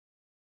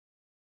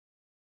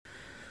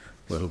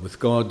Well, with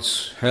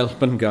God's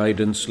help and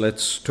guidance,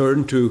 let's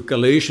turn to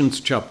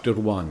Galatians chapter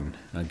 1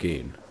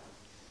 again.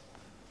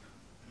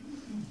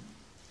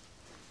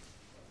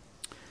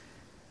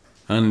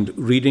 And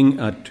reading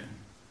at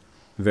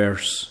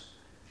verse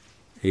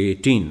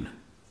 18.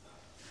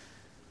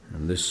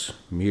 And this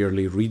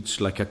merely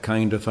reads like a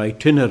kind of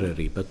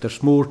itinerary, but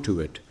there's more to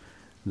it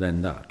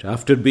than that.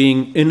 After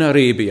being in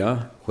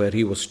Arabia, where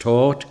he was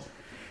taught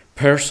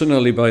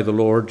personally by the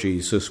Lord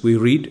Jesus, we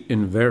read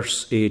in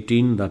verse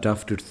 18 that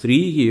after 3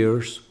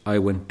 years I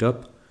went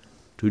up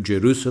to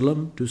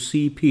Jerusalem to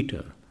see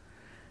Peter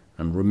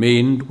and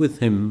remained with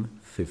him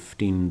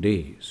 15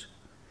 days.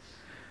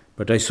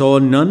 But I saw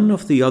none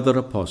of the other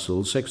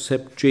apostles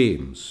except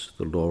James,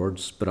 the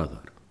Lord's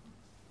brother.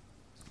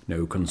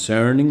 Now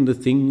concerning the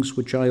things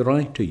which I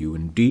write to you,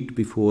 indeed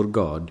before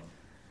God,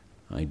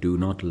 I do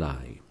not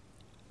lie.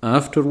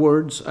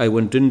 Afterwards I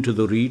went into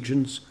the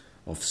regions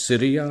of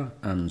Syria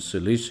and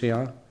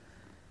Cilicia,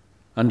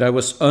 and I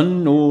was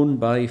unknown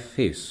by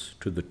face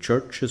to the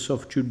churches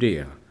of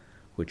Judea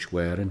which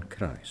were in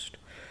Christ.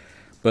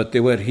 But they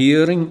were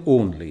hearing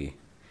only,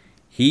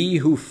 he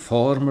who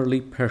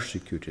formerly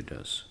persecuted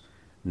us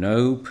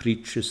now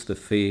preaches the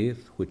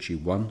faith which he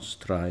once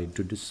tried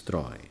to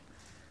destroy,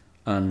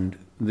 and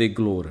they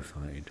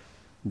glorified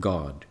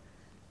God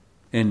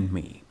in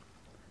me.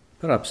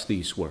 Perhaps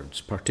these words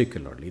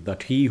particularly,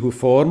 that he who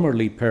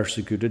formerly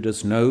persecuted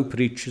us now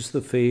preaches the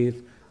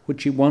faith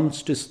which he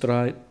once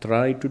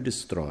tried to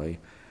destroy,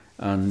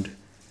 and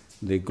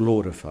they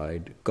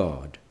glorified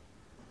God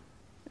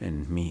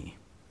in me.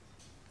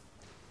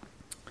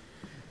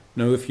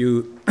 Now, if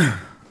you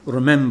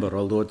remember,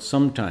 although it's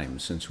some time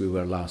since we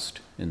were last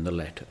in the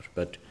letter,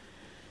 but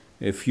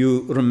if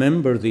you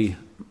remember, the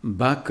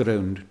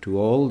background to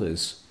all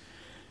this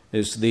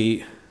is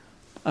the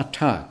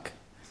attack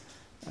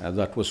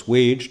that was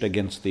waged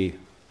against the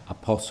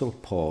Apostle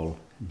Paul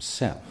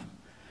himself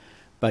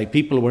by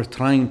people who were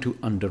trying to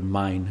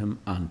undermine him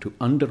and to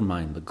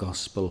undermine the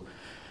gospel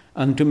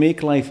and to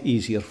make life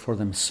easier for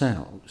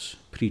themselves,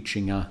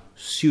 preaching a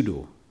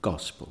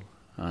pseudo-gospel.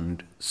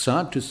 And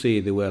sad to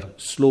say, they were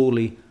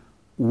slowly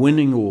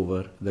winning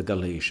over the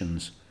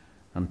Galatians,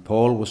 and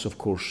Paul was, of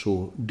course,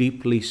 so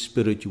deeply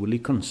spiritually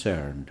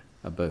concerned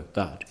about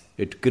that.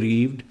 It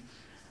grieved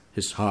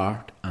his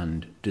heart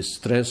and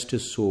distressed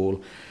his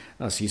soul,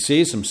 as he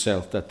says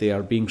himself, that they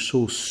are being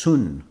so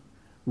soon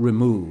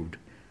removed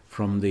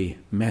from the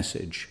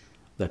message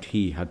that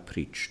he had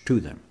preached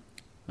to them.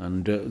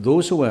 And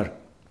those who were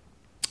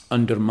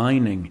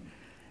undermining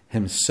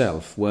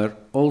himself were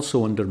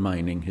also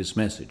undermining his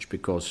message,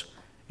 because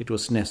it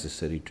was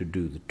necessary to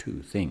do the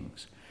two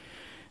things.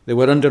 They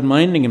were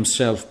undermining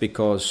himself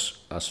because,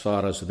 as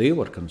far as they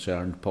were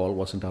concerned, Paul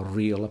wasn't a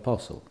real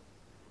apostle.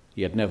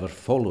 He had never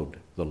followed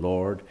the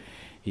Lord.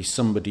 He's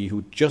somebody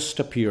who just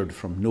appeared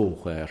from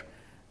nowhere,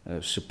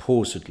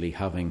 supposedly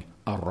having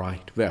a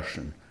right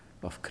version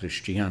of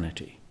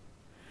Christianity.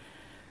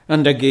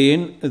 And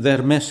again,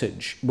 their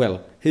message,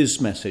 his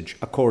message,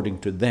 according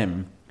to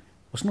them,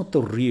 was not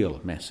the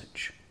real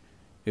message.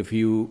 If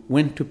you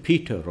went to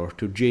Peter or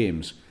to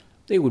James,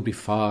 they would be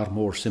far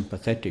more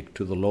sympathetic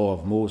to the law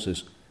of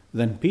Moses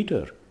than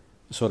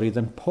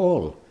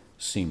Paul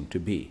seemed to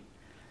be.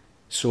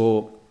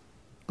 So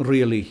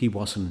really he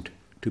wasn't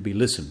to be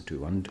listened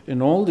to. And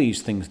in all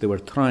these things they were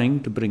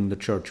trying to bring the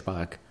church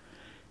back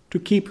to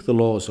keep the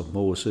laws of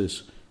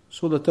Moses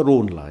so that their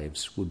own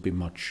lives would be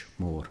much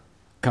more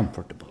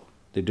comfortable.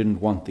 They didn't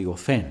want the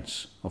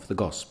offense of the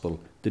gospel.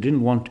 They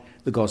didn't want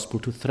the gospel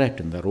to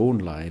threaten their own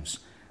lives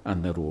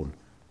and their own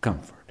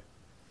comfort.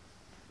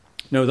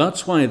 Now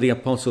that's why the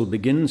apostle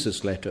begins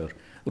his letter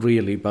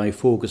really by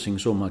focusing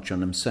so much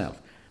on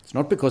himself. It's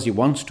not because he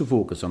wants to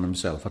focus on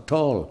himself at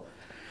all.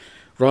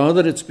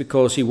 Rather, it's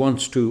because he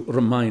wants to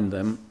remind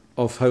them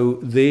of how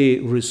they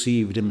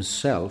received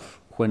himself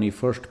when he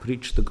first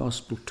preached the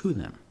gospel to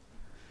them.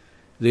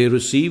 They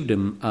received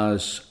him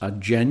as a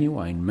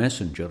genuine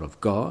messenger of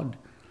God,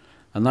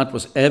 and that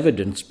was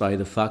evidenced by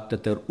the fact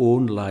that their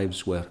own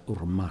lives were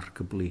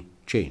remarkably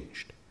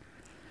changed.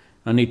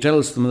 And he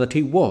tells them that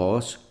he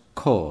was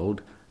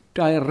called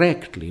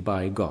directly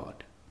by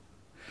God,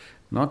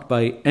 not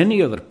by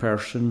any other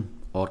person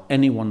or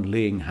anyone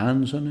laying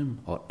hands on him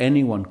or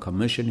anyone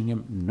commissioning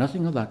him,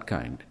 nothing of that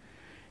kind.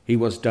 He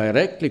was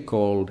directly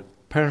called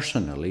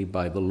personally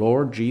by the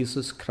Lord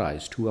Jesus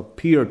Christ, who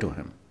appeared to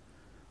him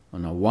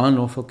on a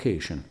one-off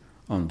occasion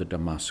on the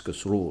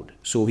Damascus road.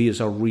 So he is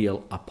a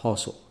real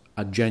apostle,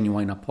 a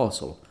genuine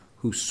apostle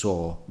who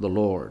saw the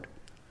Lord.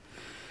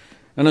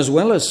 And as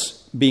well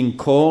as being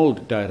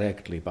called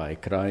directly by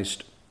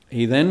Christ,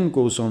 he then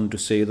goes on to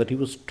say that he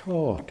was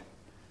taught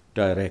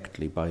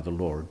directly by the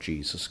Lord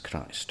Jesus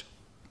Christ.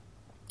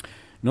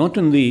 Not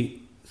in the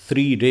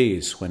 3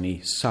 days when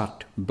he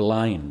sat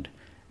blind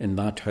in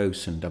that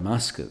house in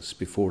Damascus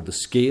before the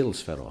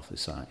scales fell off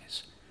his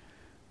eyes.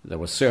 There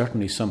was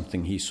certainly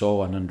something he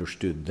saw and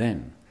understood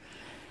then.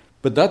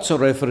 But that's a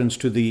reference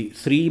to the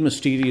 3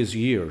 mysterious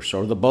years,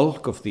 or the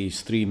bulk of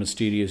these 3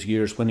 mysterious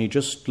years, when he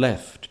just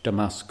left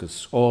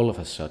Damascus all of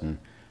a sudden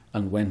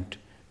and went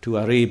to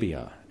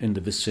Arabia in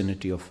the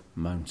vicinity of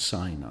Mount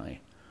Sinai,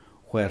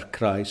 where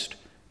Christ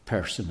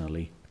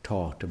personally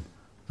taught him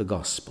the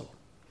gospel,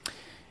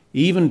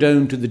 even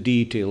down to the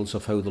details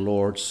of how the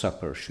Lord's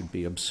Supper should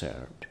be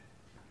observed.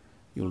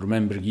 You'll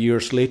remember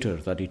years later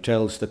that he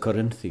tells the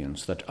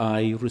Corinthians that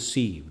I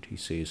received, he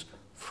says,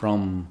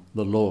 from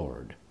the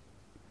Lord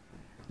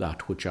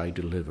that which I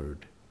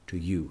delivered to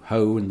you.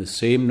 How in the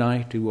same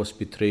night he was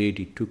betrayed,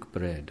 he took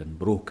bread and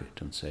broke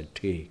it and said,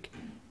 take,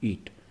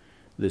 eat.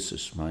 This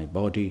is my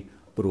body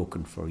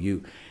broken for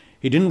you.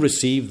 He didn't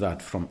receive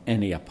that from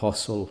any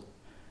apostle.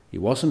 He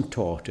wasn't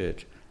taught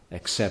it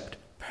except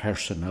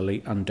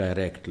personally and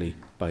directly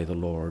by the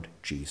Lord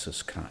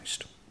Jesus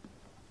Christ.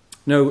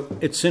 Now,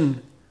 it's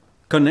in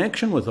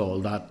connection with all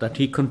that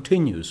he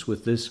continues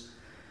with this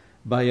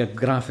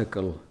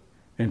biographical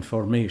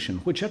information,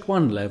 which at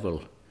one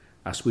level,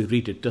 as we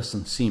read it,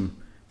 doesn't seem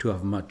to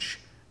have much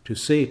to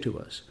say to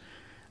us.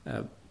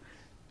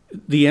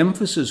 The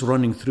emphasis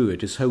running through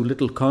it is how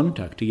little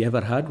contact he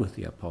ever had with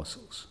the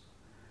apostles.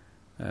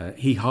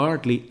 He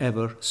hardly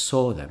ever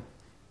saw them.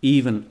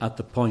 Even at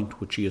the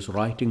point which he is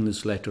writing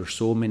this letter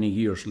so many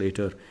years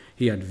later,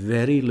 he had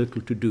very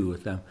little to do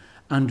with them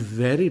and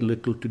very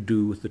little to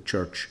do with the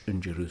church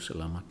in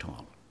Jerusalem at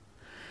all.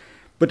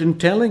 But in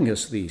telling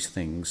us these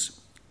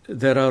things,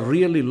 there are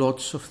really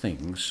lots of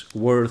things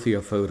worthy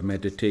of our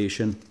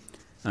meditation,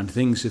 and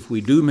things, if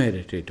we do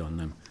meditate on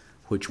them,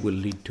 which will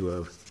lead to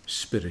our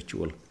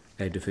spiritual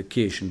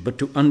edification. But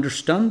to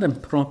understand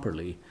them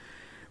properly,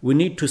 we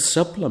need to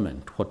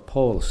supplement what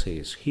Paul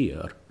says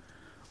here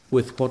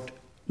with what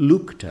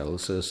Luke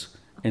tells us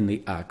in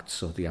the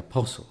Acts of the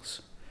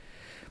Apostles.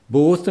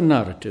 Both the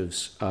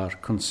narratives are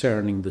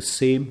concerning the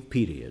same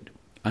period,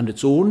 and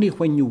it's only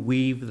when you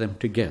weave them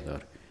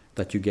together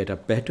that you get a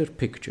better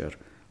picture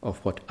of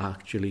what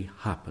actually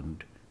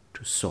happened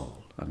to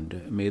Saul.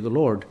 And may the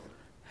Lord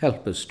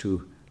help us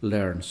to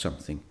learn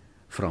something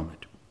from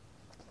it.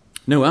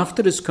 Now,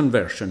 after his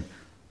conversion,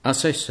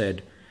 as I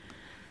said,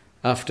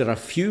 after a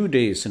few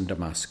days in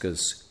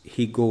Damascus,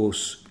 he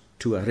goes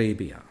to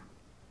Arabia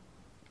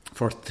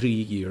for 3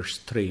 years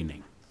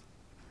training.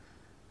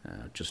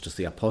 Just as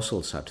the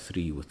apostles had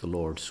 3 with the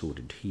Lord, so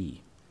did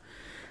he.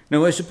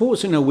 Now, I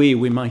suppose in a way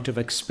we might have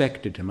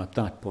expected him at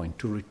that point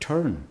to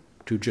return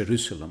to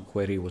Jerusalem,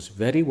 where he was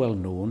very well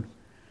known.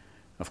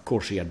 Of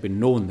course, he had been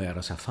known there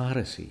as a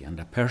Pharisee and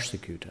a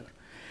persecutor.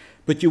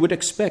 But you would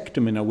expect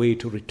him in a way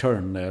to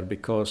return there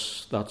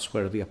because that's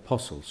where the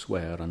apostles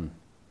were and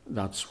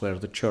that's where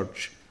the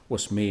church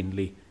was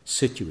mainly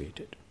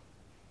situated.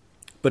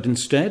 But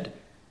instead,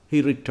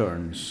 he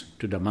returns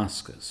to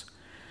Damascus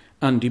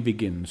and he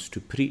begins to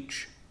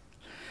preach.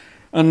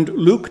 And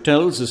Luke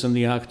tells us in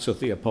the Acts of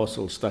the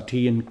Apostles that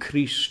he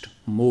increased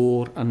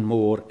more and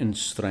more in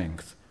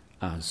strength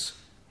as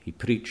he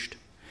preached.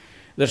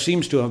 There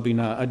seems to have been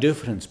a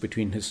difference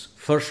between his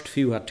first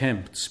few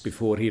attempts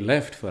before he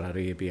left for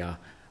Arabia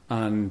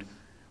and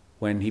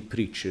when he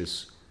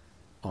preaches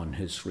on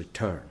his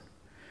return.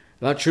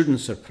 That shouldn't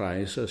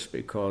surprise us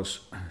because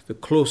the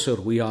closer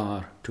we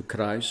are to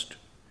Christ,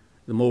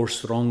 the more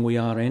strong we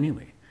are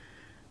anyway.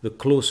 The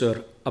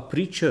closer a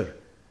preacher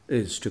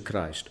is to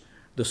Christ,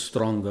 the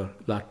stronger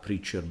that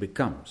preacher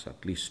becomes,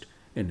 at least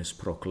in his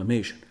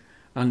proclamation.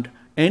 And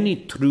any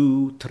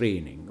true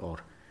training or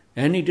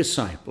any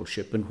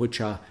discipleship in which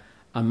a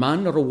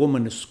man or a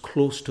woman is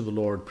close to the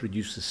Lord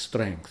produces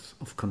strength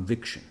of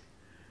conviction,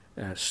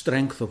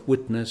 strength of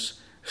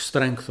witness,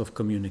 strength of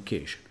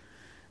communication.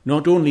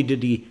 Not only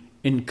did he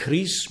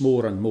increase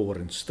more and more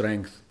in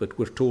strength, but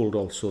we're told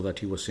also that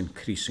he was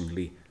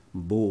increasingly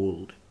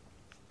bold.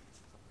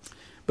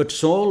 But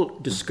Saul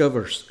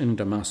discovers in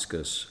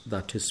Damascus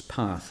that his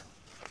path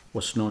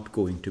was not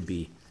going to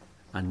be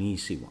an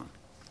easy one.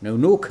 Now,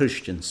 no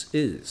Christians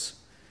is,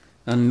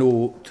 and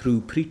no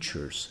true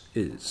preachers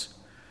is.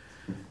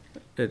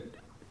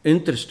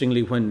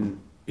 Interestingly,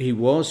 when he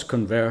was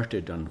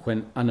converted and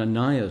when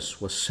Ananias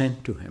was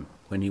sent to him,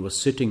 when he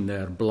was sitting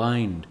there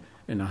blind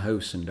in a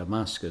house in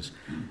Damascus,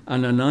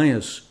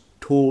 Ananias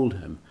told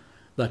him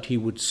that he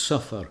would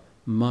suffer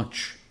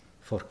much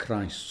for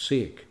Christ's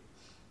sake.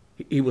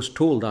 He was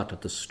told that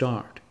at the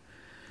start.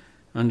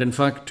 And in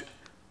fact,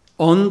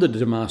 on the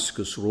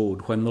Damascus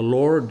road, when the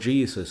Lord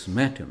Jesus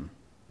met him,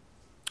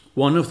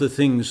 one of the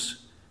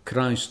things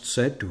Christ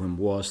said to him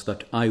was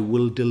that I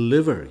will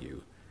deliver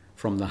you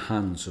from the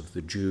hands of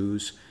the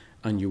Jews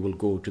and you will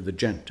go to the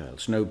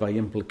Gentiles. Now, by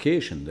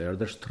implication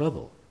there's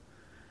trouble.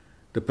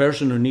 The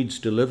person who needs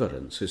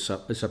deliverance is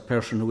a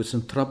person who is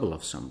in trouble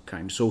of some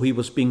kind. So he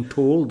was being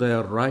told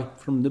there right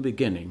from the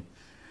beginning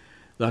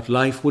that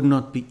life would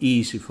not be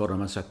easy for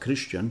him as a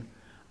Christian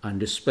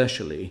and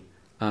especially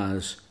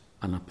as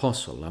an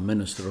apostle, a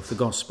minister of the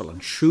gospel.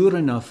 And sure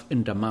enough,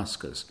 in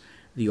Damascus,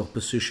 the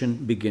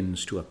opposition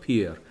begins to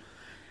appear.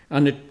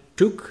 And it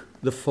took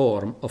the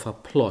form of a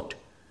plot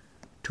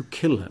to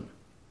kill him.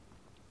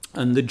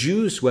 And the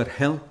Jews were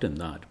helped in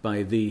that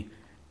by the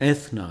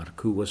ethnarch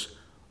who was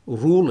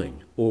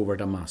ruling over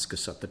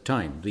Damascus at the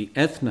time. The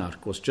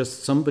ethnarch was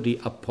just somebody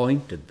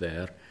appointed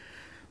there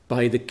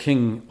by the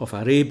king of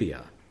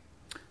Arabia,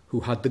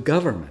 who had the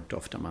government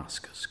of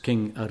Damascus,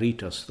 King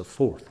Aretas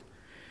IV.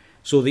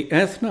 So the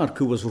ethnarch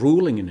who was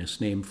ruling in his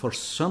name, for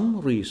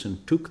some reason,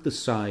 took the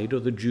side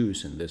of the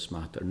Jews in this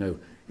matter. Now,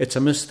 it's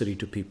a mystery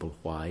to people.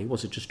 Why?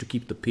 Was it just to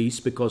keep the peace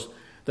because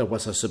there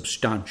was a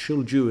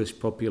substantial Jewish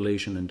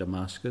population in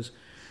Damascus?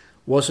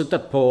 Was it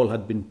that Paul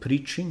had been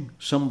preaching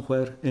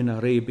somewhere in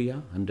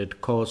Arabia and it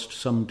caused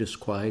some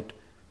disquiet?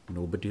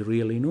 Nobody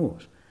really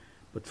knows.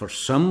 But for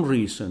some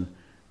reason,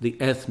 the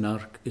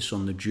ethnarch is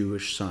on the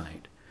Jewish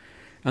side.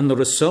 And the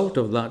result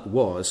of that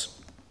was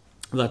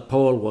that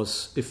Paul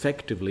was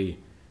effectively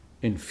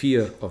in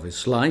fear of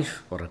his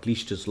life, or at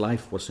least his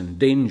life was in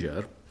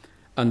danger,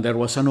 and there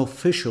was an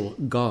official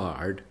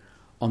guard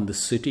on the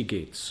city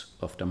gates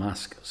of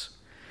Damascus.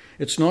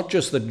 It's not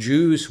just that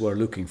Jews were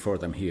looking for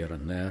them here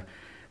and there,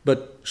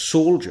 but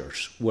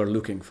soldiers were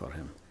looking for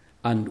him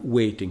and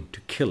waiting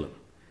to kill him,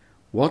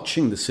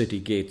 watching the city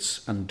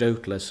gates and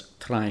doubtless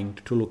trying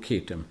to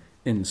locate him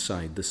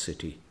inside the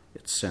city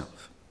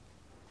itself.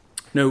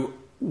 Now,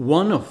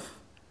 one of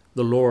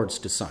the Lord's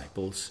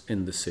disciples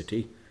in the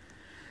city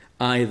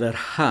either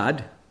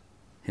had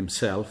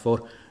himself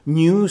or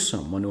knew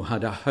someone who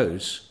had a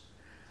house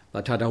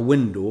that had a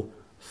window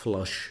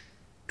flush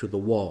to the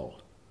wall.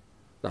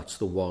 That's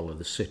the wall of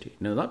the city.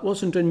 Now, that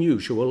wasn't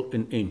unusual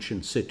in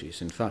ancient cities.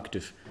 In fact,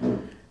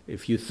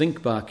 if you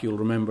think back, you'll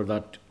remember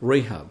that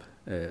Rahab,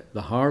 the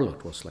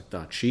harlot, was like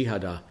that. She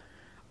had a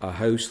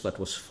house that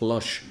was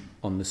flush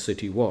on the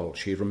city wall.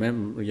 You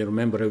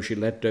remember how she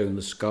let down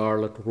the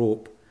scarlet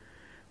rope,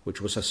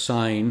 which was a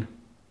sign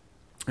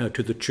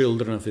to the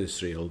children of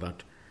Israel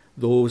that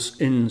those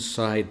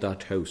inside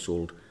that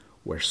household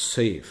were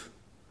safe.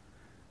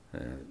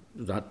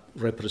 That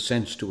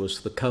represents to us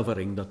the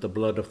covering that the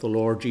blood of the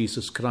Lord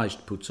Jesus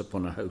Christ puts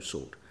upon a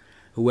household.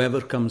 Whoever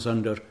comes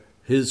under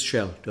his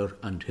shelter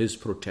and his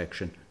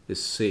protection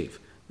is safe.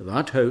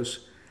 That house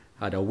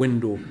had a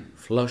window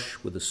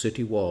flush with the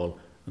city wall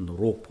and the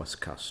rope was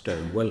cast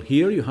down. Well,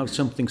 here you have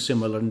something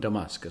similar in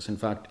Damascus. In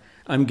fact,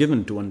 I'm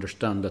given to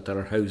understand that there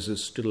are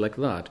houses still like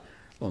that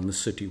on the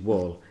city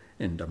wall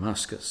in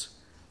Damascus,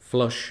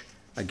 flush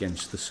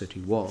against the city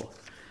wall.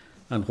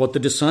 And what the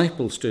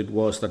disciples did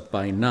was that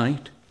by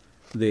night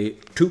they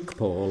took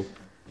Paul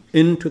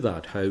into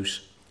that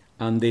house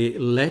and they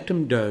let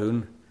him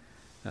down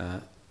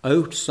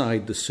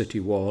outside the city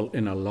wall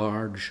in a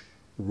large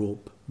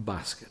rope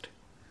basket.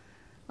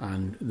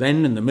 And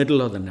then in the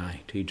middle of the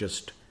night he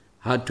just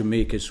had to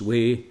make his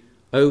way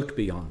out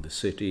beyond the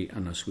city,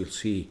 and as we'll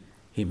see,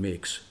 he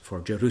makes for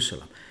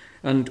Jerusalem.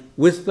 And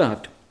with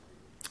that,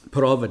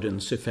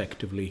 providence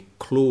effectively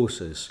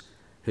closes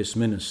his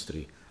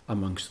ministry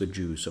amongst the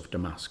Jews of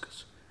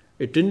Damascus.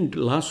 It didn't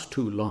last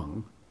too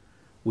long.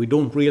 We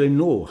don't really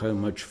know how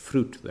much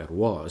fruit there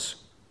was,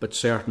 but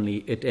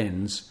certainly it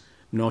ends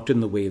not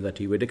in the way that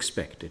he would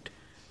expect it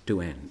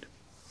to end.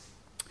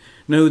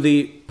 Now,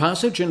 the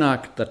passage in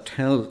Acts that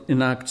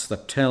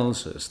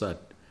tells us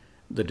that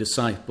the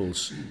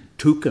disciples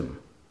took him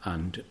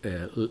and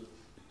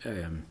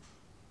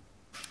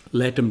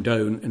let him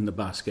down in the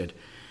basket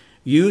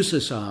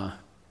uses a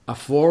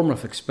form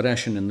of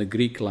expression in the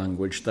Greek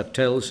language that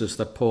tells us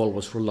that Paul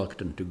was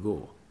reluctant to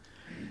go.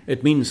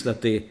 It means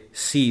that they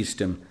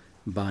seized him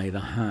by the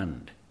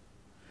hand.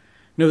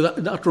 Now,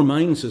 that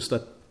reminds us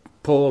that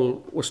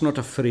Paul was not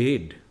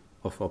afraid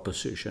of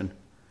opposition.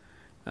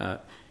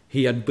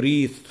 He had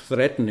breathed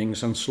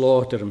threatenings and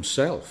slaughter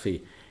himself.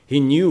 He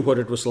knew what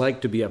it was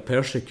like to be a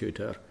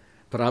persecutor.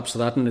 Perhaps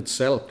that in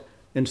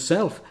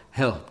itself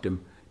helped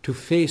him to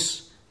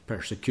face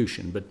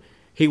persecution. But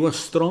he was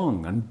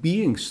strong and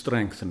being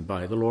strengthened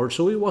by the Lord,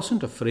 so he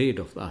wasn't afraid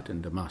of that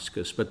in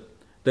Damascus. But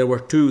there were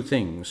two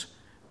things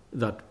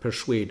that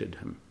persuaded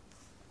him.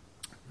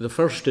 The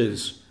first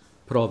is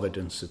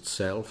providence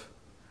itself.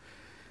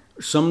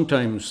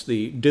 Sometimes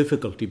the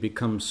difficulty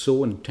becomes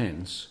so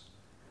intense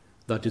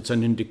that it's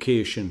an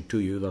indication to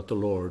you that the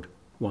Lord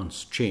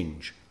wants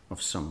change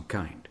of some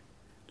kind.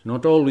 It's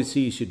not always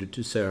easy to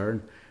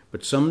discern,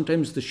 but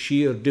sometimes the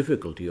sheer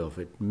difficulty of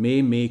it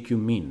may make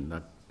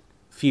you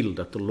feel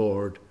that the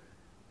Lord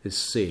is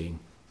saying,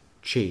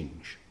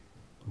 change,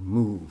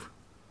 move,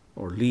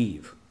 or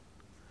leave.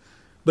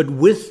 But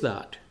with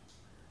that,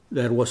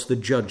 there was the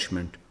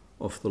judgment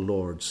of the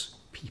Lord's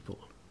people.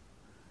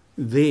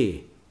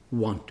 They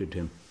wanted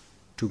him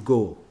to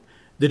go.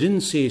 They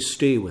didn't say,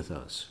 stay with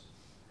us.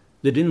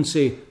 They didn't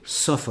say,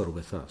 suffer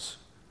with us.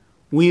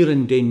 We're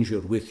in danger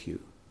with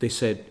you. They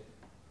said,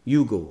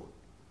 you go.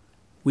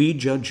 We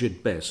judge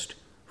it best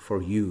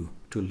for you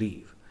to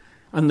leave.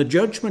 And the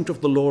judgment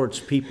of the Lord's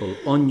people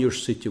on your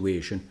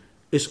situation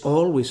is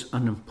always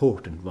an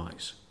important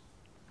voice.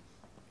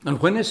 And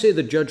when I say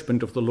the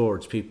judgment of the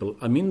Lord's people,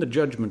 I mean the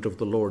judgment of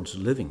the Lord's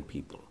living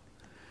people,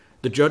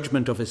 the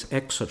judgment of his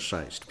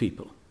exercised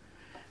people,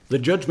 the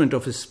judgment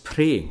of his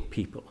praying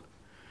people,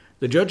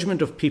 the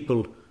judgment of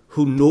people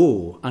who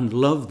know and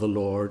love the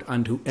Lord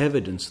and who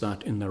evidence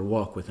that in their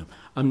walk with him.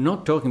 I'm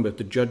not talking about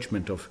the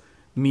judgment of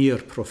mere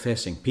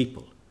professing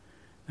people,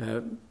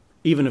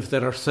 even if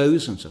there are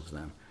thousands of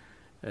them.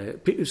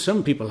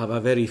 Some people have a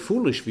very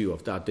foolish view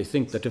of that. They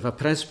think that if a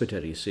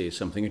presbytery says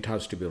something, it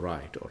has to be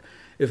right, or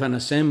if an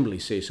assembly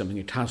says something,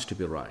 it has to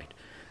be right,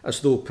 as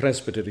though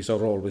presbyteries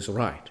are always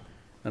right,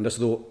 and as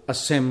though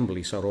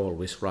assemblies are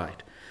always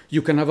right.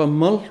 You can have a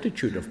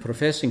multitude of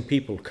professing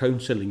people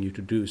counseling you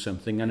to do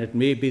something, and it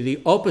may be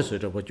the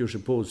opposite of what you're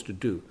supposed to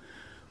do.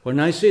 When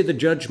I say the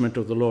judgment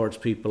of the Lord's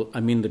people, I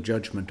mean the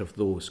judgment of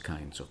those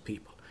kinds of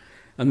people.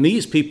 And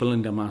these people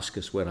in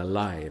Damascus were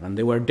alive, and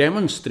they were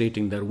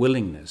demonstrating their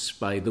willingness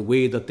by the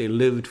way that they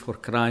lived for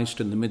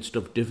Christ in the midst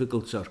of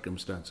difficult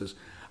circumstances.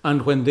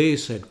 And when they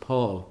said,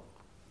 Paul,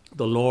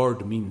 the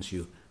Lord means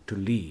you to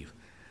leave,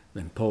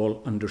 then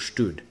Paul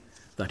understood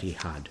that he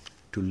had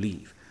to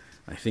leave.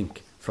 I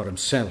think for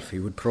himself he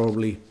would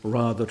probably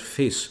rather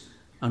face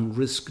and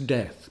risk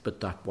death,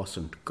 but that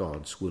wasn't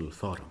God's will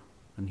for him.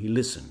 And he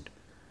listened,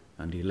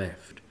 and he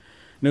left.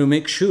 Now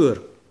make sure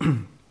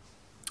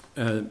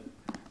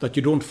that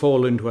you don't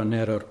fall into an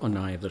error on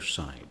either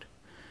side.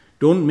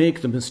 Don't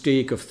make the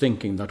mistake of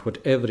thinking that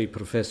what every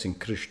professing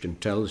Christian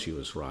tells you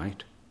is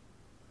right.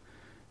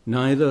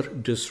 Neither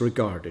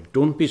disregard it.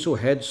 Don't be so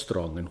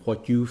headstrong in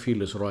what you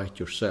feel is right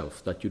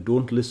yourself that you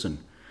don't listen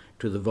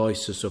to the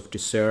voices of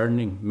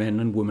discerning men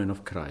and women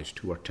of Christ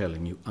who are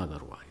telling you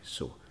otherwise.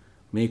 So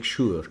make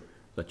sure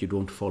that you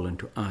don't fall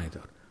into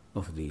either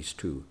of these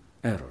two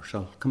errors.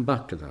 I'll come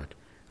back to that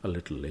a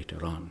little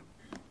later on.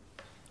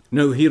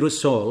 Now he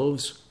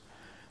resolves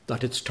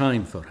that it's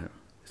time for him,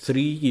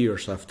 3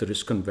 years after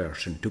his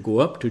conversion, to go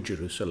up to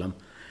Jerusalem,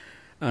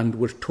 and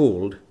we're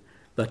told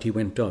that he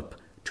went up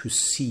to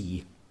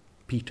see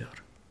Peter.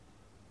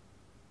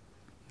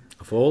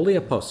 Of all the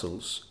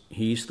apostles,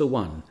 he's the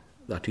one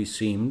that he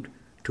seemed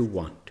to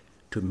want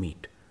to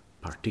meet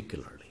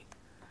particularly.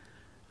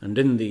 And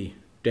in the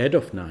dead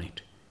of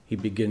night, he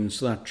begins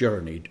that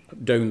journey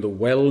down the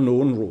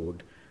well-known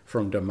road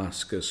from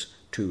Damascus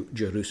to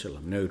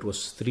Jerusalem. Now, it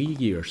was 3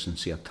 years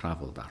since he had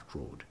travelled that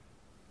road.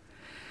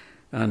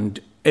 And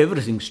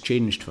everything's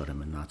changed for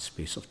him in that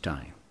space of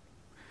time.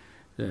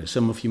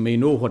 Some of you may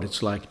know what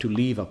it's like to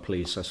leave a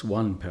place as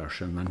one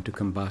person and to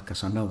come back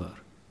as another.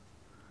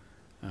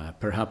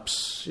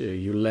 Perhaps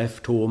you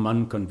left home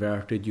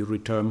unconverted, you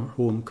return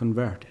home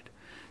converted.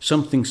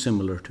 Something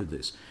similar to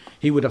this.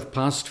 He would have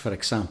passed, for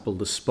example,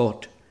 the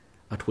spot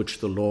at which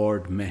the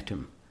Lord met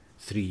him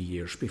 3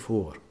 years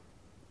before,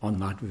 on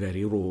that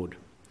very road.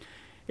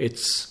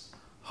 It's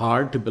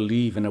hard to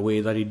believe in a way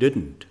that he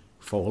didn't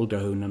fall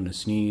down on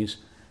his knees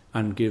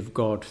and give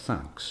God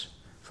thanks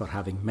for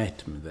having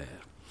met him there.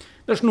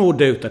 There's no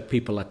doubt that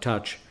people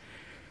attach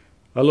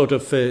a lot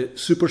of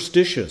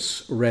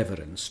superstitious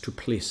reverence to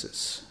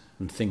places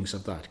and things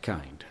of that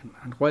kind.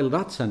 And while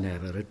that's an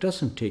error, it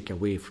doesn't take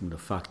away from the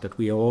fact that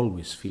we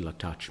always feel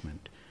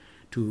attachment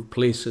to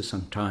places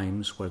and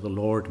times where the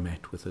Lord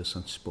met with us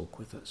and spoke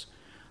with us.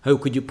 How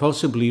could you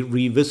possibly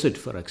revisit,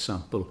 for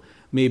example,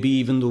 maybe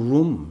even the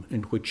room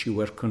in which you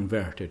were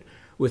converted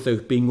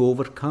without being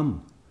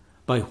overcome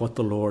by what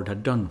the Lord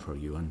had done for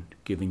you and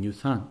giving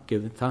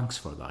thanks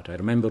for that? I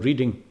remember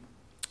reading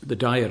the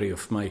diary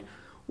of my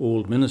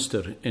old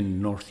minister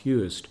in North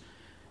Uist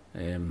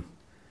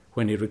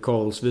when he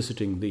recalls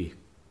visiting the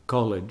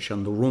college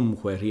and the room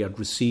where he had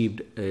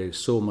received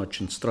so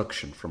much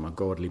instruction from a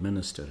godly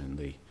minister in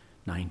the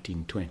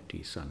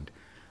 1920s, and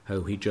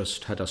how he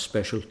just had a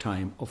special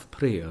time of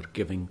prayer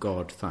giving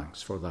God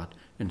thanks for that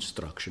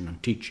instruction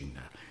and teaching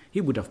there.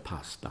 He would have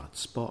passed that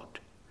spot.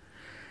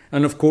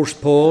 And of course,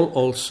 Paul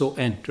also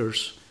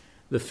enters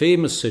the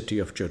famous city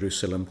of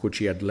Jerusalem, which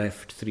he had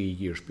left 3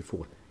 years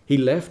before. He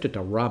left it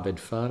a rabid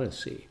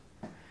Pharisee.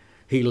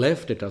 He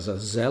left it as a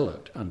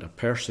zealot and a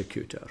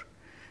persecutor.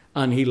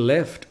 And he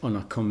left on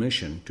a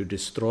commission to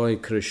destroy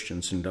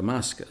Christians in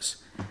Damascus.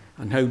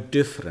 And how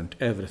different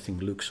everything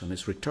looks on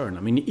his return.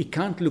 I mean, he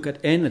can't look at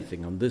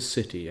anything on this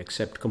city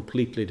except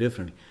completely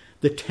differently.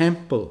 The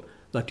temple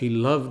that he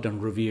loved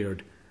and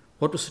revered,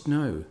 what was it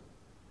now?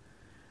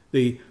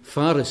 The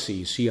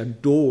Pharisees he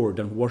adored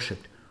and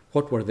worshipped,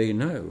 what were they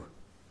now?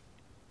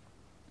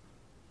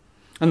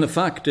 And the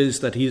fact is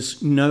that he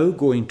is now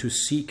going to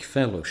seek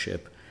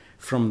fellowship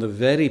from the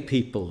very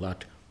people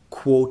that,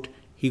 quote,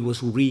 he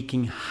was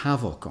wreaking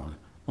havoc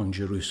on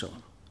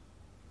Jerusalem.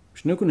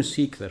 He's not going to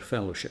seek their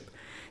fellowship.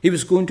 He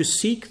was going to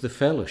seek the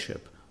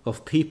fellowship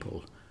of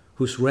people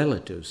whose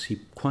relatives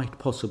he quite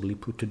possibly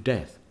put to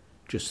death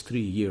just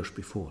 3 years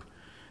before.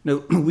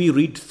 Now, we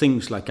read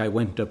things like, I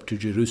went up to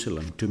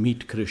Jerusalem to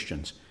meet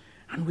Christians,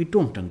 and we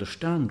don't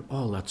understand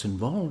all that's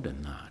involved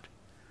in that.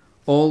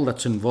 All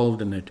that's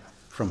involved in it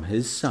from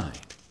his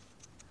side.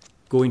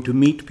 Going to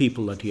meet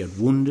people that he had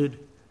wounded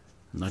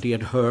and that he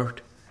had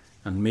hurt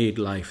and made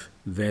life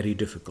very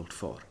difficult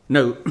for.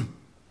 Now,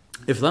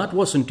 if that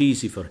wasn't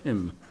easy for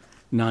him,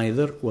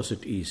 neither was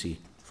it easy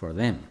for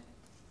them.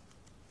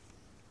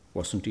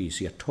 Wasn't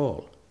easy at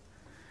all.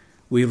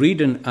 We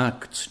read in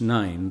Acts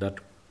 9 that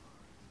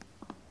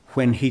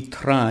when he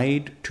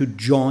tried to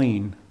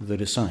join the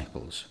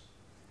disciples,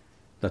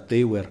 that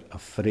they were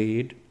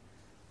afraid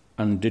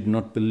and did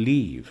not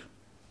believe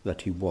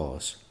that he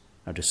was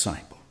a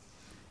disciple.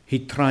 he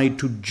tried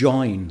to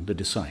join the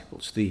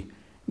disciples. The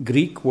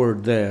Greek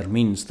word there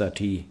means that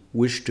he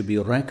wished to be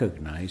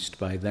recognized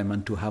by them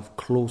and to have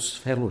close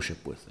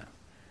fellowship with them.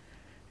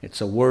 It's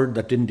a word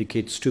that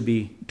indicates to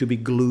be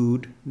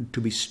glued,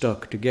 to be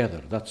stuck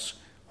together. That's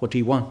what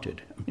he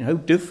wanted. I mean, how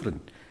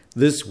different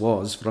this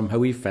was from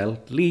how he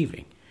felt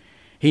leaving.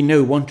 He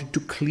now wanted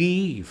to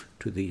cleave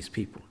to these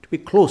people, to be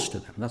close to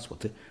them.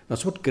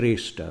 That's what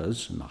grace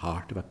does in the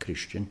heart of a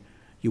Christian.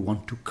 You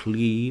want to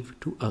cleave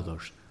to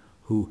others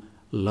who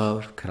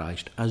love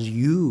Christ as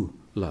you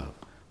love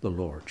the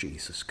Lord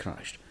Jesus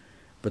Christ.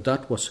 But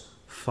that was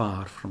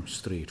far from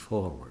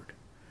straightforward.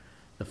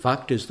 The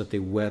fact is that they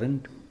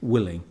weren't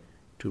willing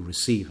to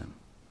receive him.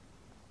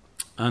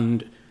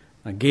 And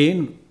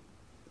again,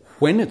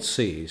 when it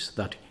says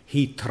that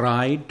he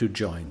tried to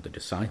join the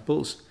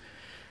disciples,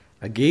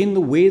 again,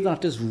 the way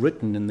that is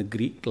written in the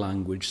Greek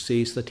language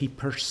says that he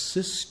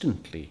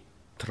persistently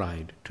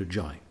tried to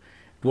join.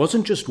 It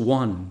wasn't just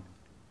one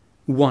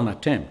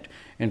attempt.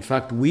 In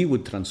fact, we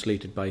would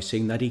translate it by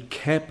saying that he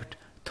kept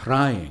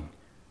trying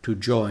to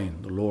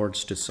join the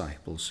Lord's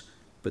disciples,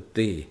 but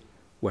they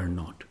were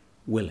not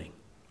willing.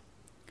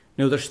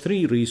 Now, there's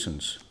 3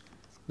 reasons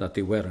that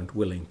they weren't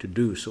willing to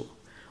do so.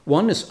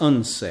 One is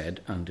unsaid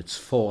and it's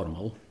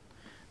formal.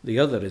 The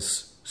other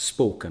is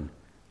spoken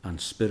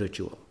and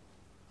spiritual.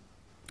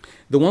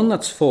 The one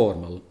that's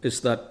formal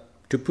is that,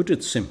 to put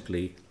it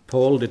simply,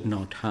 Paul did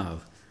not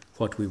have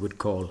what we would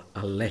call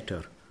a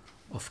letter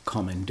of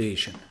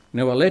commendation.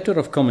 Now, a letter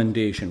of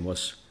commendation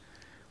was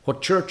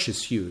what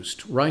churches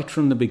used right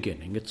from the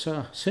beginning. It's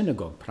a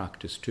synagogue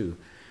practice too,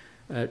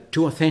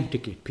 to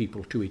authenticate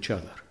people to each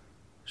other.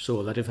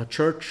 So that if a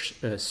church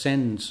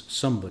sends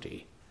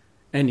somebody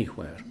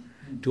anywhere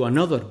to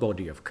another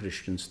body of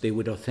Christians, they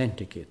would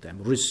authenticate them,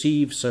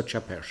 receive such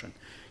a person.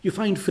 You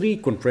find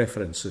frequent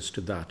references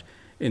to that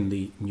in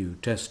the New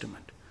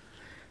Testament.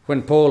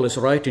 When Paul is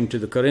writing to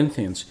the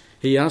Corinthians,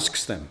 he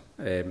asks them,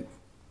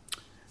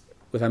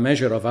 with a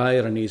measure of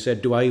irony, he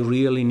said, "Do I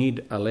really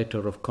need a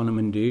letter of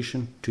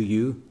commendation to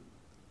you?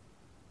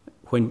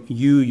 When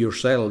you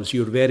yourselves,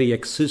 your very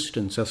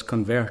existence as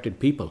converted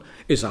people,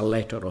 is a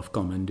letter of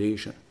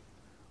commendation,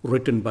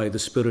 written by the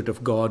Spirit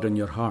of God in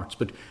your hearts.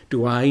 But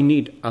do I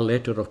need a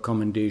letter of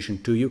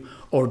commendation to you,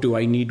 or do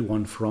I need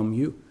one from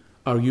you?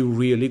 Are you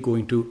really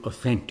going to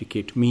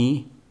authenticate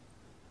me?"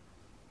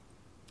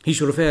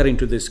 He's referring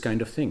to this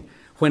kind of thing.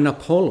 When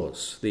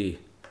Apollos, the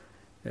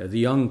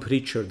young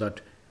preacher that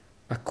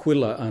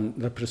Priscilla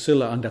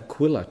and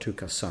Aquila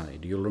took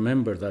aside, you'll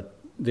remember that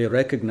they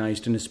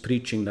recognized in his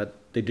preaching that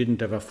he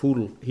didn't have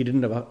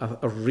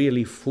a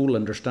really full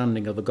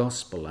understanding of the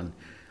gospel. And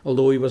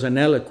although he was an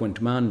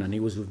eloquent man and he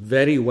was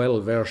very well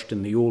versed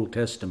in the Old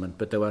Testament,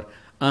 but there were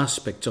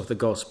aspects of the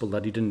gospel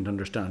that he didn't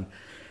understand,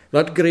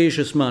 that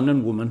gracious man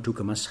and woman took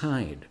him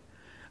aside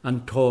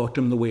and taught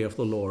him the way of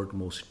the Lord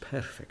most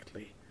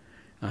perfectly.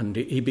 And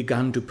he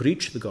began to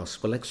preach the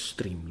gospel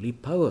extremely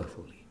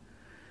powerfully.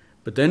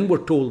 But then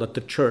we're told that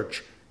the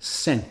church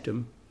sent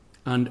him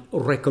and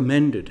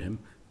recommended him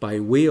by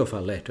way of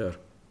a letter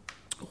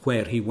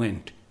where he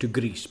went to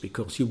Greece,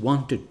 because he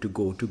wanted to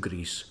go to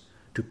Greece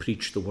to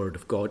preach the word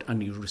of God,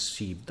 and he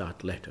received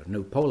that letter.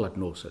 Now, Paul had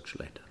no such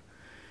letter.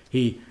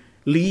 He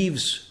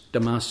leaves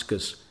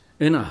Damascus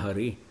in a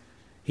hurry.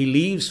 He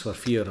leaves for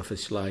fear of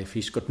his life.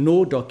 He's got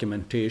no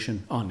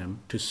documentation on him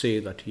to say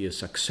that he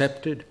is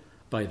accepted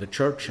by the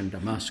church in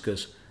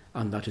Damascus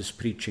and that his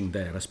preaching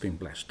there has been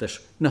blessed. There's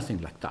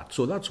nothing like that.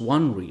 So that's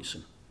one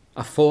reason,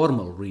 a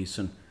formal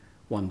reason,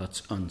 one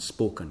that's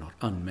unspoken or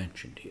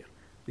unmentioned here.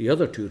 The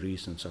other 2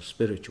 reasons are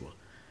spiritual,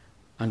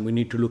 and we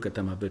need to look at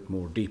them a bit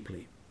more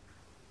deeply.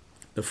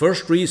 The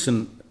first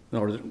reason,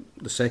 or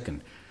the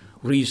second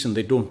reason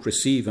they don't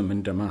receive him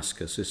in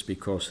Damascus, is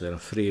because they're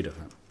afraid of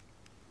him.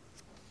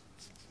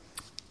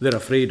 They're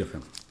afraid of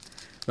him.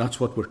 That's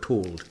what we're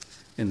told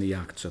in the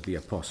Acts of the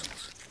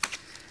Apostles.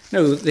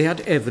 Now, they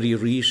had every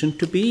reason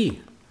to be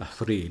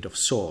afraid of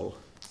Saul.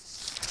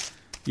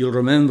 You'll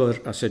remember,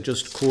 as I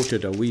just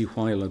quoted a wee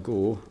while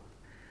ago,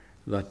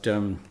 that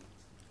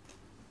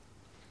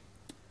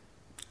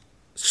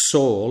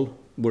Saul,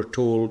 we're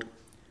told,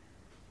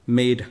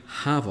 made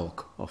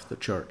havoc of the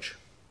church.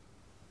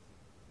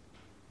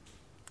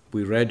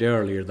 We read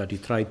earlier that he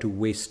tried to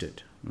waste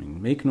it. I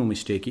mean, make no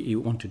mistake, he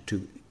wanted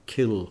to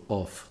kill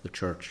off the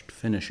church, to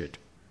finish it.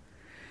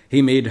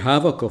 He made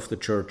havoc of the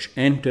church,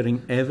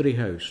 entering every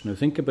house. Now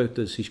think about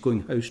this. He's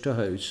going house to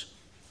house,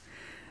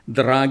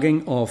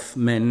 dragging off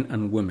men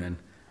and women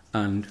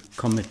and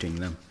committing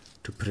them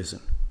to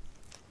prison.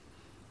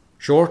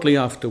 Shortly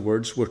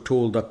afterwards, we're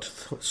told that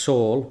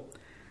Saul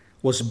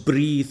was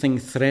breathing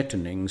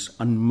threatenings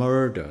and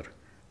murder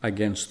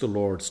against the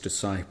Lord's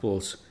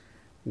disciples,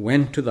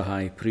 went to the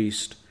high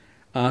priest,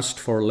 asked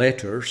for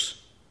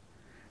letters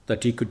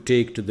that he could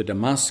take to the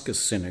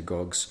Damascus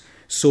synagogues,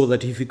 so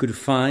that if he could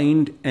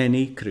find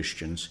any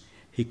Christians,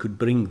 he could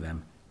bring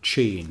them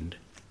chained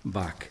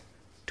back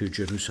to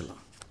Jerusalem.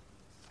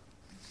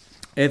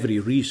 Every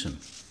reason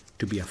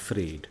to be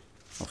afraid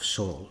of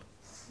Saul.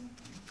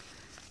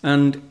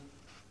 And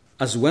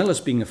as well as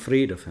being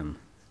afraid of him,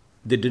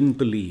 they didn't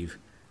believe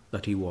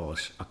that he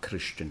was a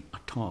Christian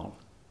at all.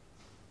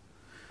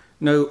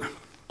 Now,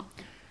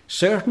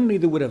 certainly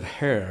they would have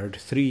heard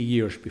 3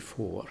 years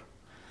before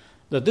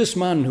that this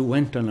man who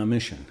went on a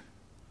mission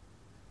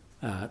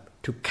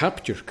to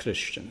capture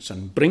Christians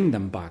and bring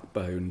them back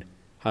bound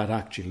had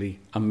actually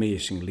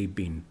amazingly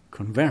been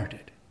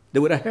converted. They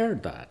would have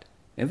heard that.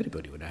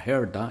 Everybody would have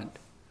heard that.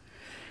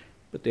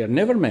 But they had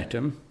never met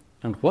him,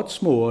 and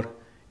what's more,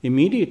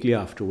 immediately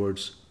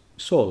afterwards,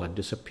 Saul had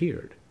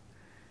disappeared.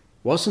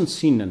 Wasn't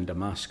seen in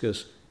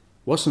Damascus,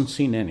 wasn't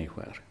seen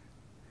anywhere.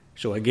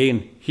 So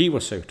again, he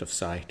was out of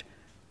sight,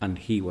 and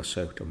he was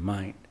out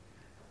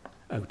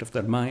of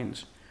their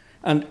minds.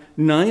 And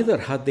neither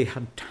had they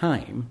had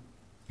time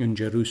in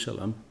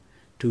Jerusalem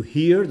to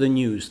hear the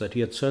news that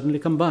he had suddenly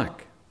come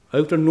back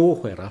out of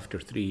nowhere after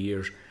 3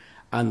 years,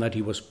 and that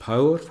he was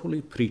powerfully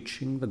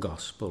preaching the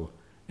gospel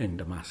in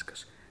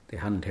Damascus. They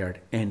hadn't heard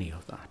any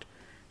of that.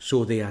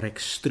 So they are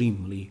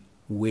extremely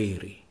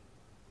wary.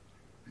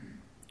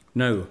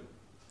 Now,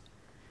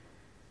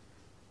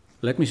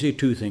 let me say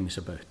 2 things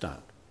about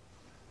that.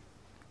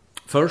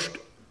 First,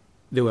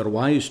 they were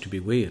wise to be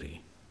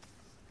wary,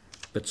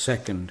 but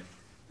second,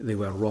 they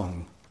were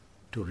wrong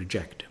to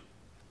reject him.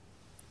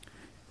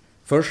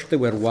 First, they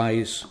were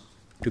wise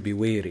to be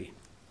wary.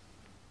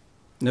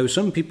 Now,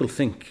 some people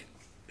think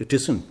it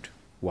isn't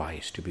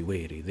wise to be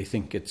wary. They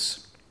think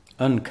it's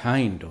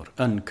unkind or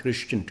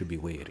unchristian to be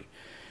wary.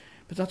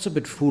 But that's a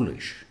bit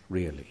foolish,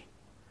 really.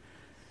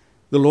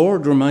 The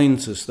Lord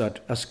reminds us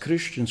that as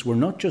Christians, we're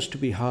not just to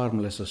be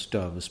harmless as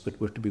doves, but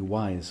we're to be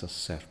wise as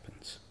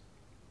serpents.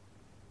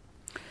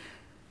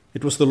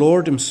 It was the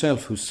Lord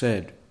himself who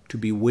said to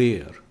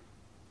beware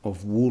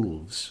of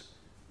wolves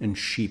in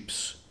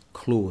sheep's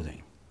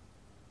clothing.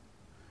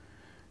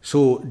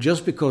 So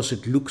just because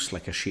it looks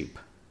like a sheep,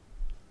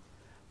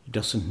 it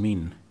doesn't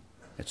mean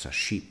it's a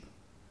sheep.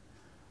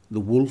 The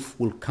wolf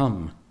will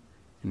come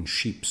in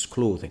sheep's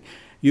clothing.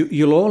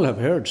 You'll all have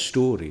heard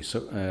stories.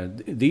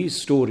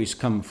 These stories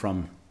come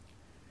from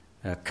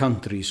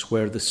countries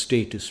where the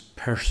state is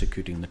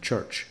persecuting the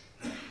church.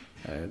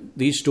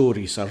 These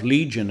stories are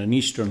legion in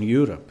Eastern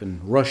Europe,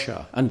 in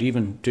Russia, and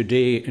even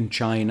today in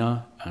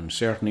China, and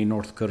certainly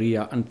North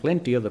Korea, and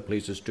plenty other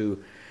places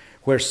too,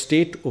 where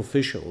state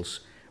officials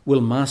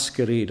will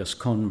masquerade as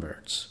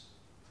converts.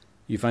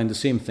 You find the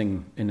same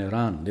thing in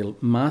Iran. They'll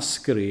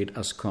masquerade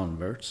as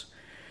converts,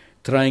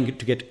 trying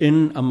to get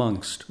in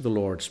amongst the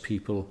Lord's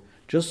people,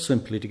 just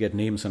simply to get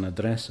names and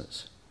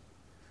addresses.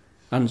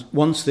 And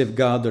once they've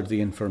gathered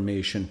the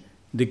information,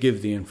 they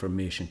give the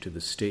information to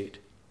the state.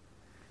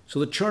 So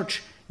the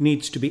church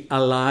needs to be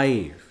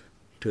alive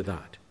to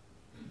that.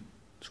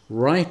 It's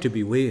right to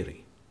be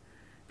wary.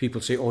 People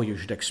say, oh, you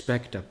should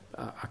accept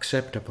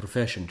a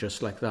profession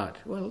just like that.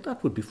 Well,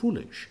 that would be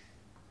foolish.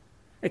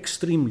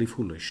 Extremely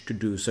foolish to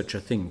do such a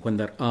thing when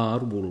there are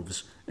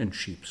wolves in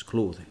sheep's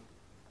clothing.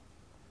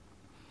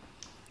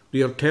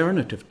 The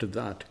alternative to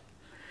that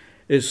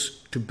is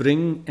to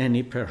bring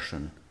any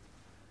person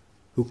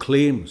who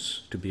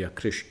claims to be a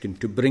Christian,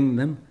 to bring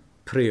them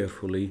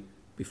prayerfully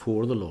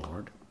before the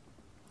Lord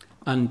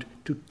and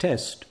to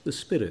test the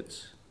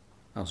spirits,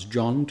 as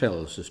John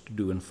tells us to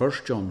do in 1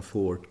 John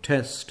 4,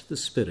 test the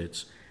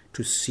spirits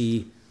to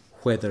see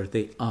whether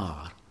they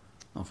are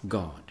of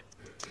God.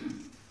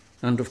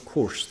 And of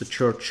course, the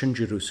church in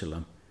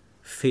Jerusalem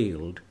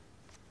failed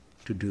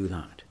to do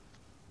that.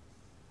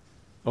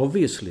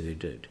 Obviously they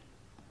did,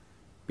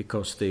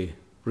 because they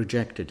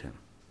rejected him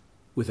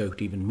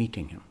without even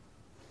meeting him.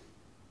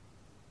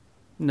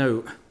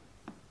 Now,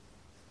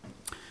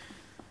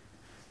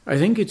 I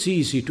think it's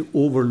easy to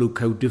overlook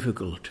how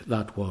difficult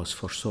that was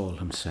for Saul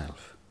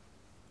himself.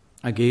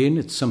 Again,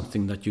 it's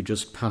something that you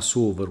just pass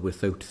over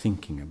without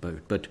thinking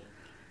about, but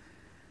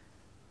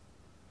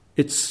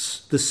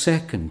it's the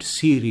second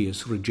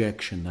serious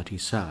rejection that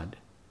he's had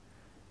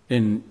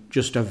in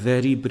just a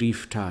very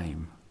brief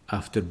time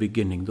after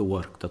beginning the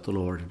work that the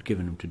Lord had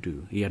given him to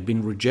do. He had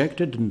been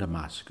rejected in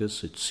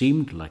Damascus. It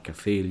seemed like a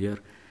failure,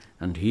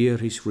 and here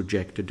he's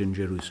rejected in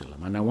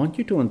Jerusalem. And I want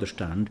you to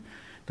understand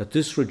that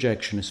this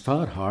rejection is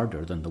far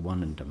harder than the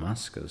one in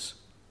Damascus,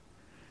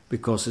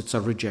 because it's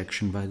a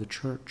rejection by the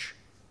church.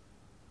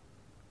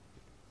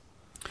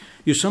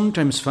 You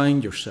sometimes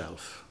find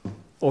yourself,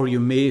 or you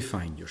may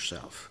find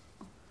yourself,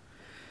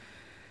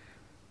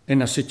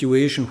 in a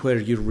situation where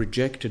you're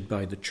rejected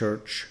by the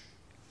church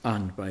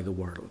and by the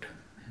world,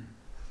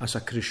 as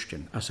a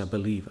Christian, as a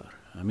believer.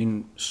 I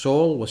mean,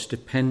 Saul was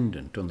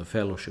dependent on the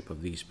fellowship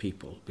of these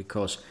people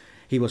because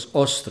he was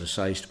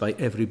ostracized by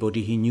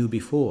everybody he knew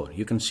before.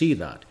 You can see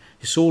that.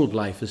 His old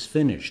life is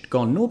finished,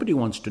 gone. Nobody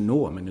wants to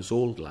know him in his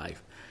old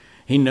life.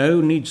 He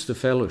now needs the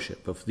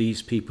fellowship of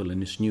these people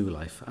in his new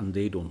life, and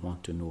they don't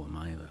want to know him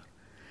either.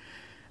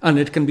 And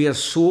it can be a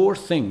sore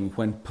thing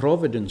when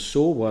providence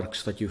so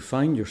works that you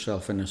find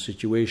yourself in a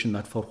situation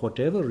that for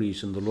whatever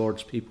reason the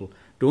Lord's people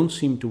don't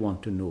seem to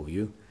want to know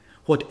you.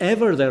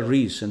 Whatever their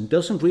reason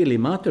doesn't really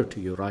matter to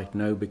you right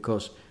now,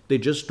 because they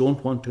just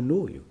don't want to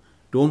know you,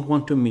 don't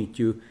want to meet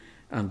you,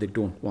 and they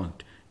don't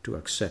want to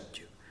accept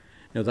you.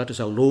 Now that is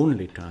a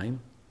lonely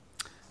time.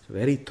 It's a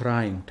very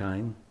trying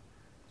time.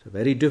 It's a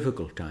very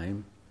difficult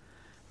time.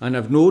 And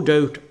I've no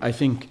doubt, I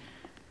think,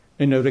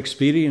 in our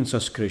experience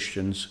as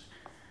Christians,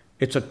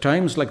 it's at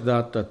times like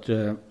that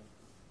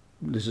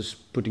this is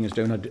putting us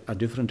down a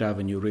different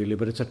avenue really,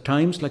 but it's at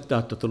times like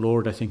that the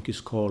Lord, I think, is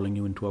calling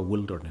you into a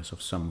wilderness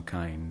of some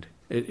kind.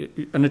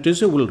 And it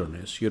is a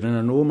wilderness. You're in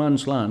a no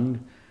man's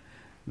land,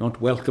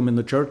 not welcome in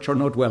the church or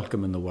not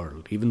welcome in the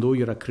world, even though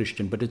you're a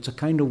Christian. But it's a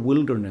kind of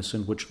wilderness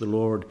in which the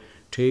Lord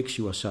takes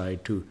you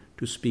aside to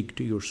speak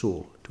to your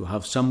soul, to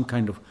have some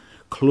kind of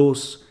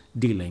close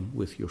dealing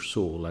with your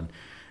soul. And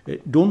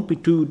don't be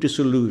too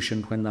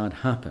disillusioned when that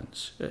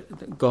happens.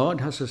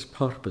 God has his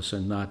purpose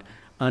in that,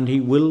 and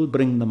he will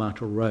bring the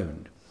matter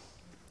round.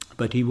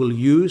 But he will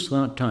use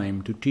that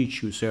time to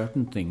teach you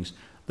certain things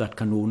that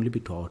can only be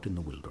taught in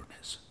the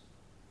wilderness.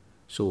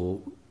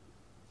 So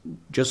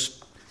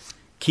just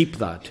keep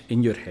that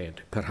in your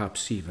head,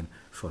 perhaps even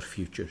for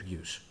future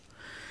use.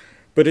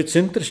 But it's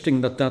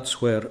interesting that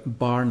that's where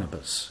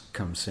Barnabas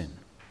comes in.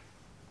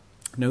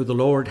 Now the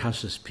Lord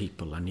has his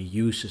people and he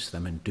uses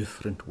them in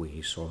different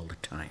ways all the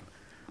time.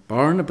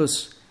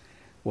 Barnabas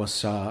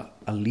was a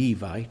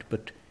Levite,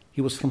 but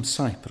he was from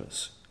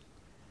Cyprus.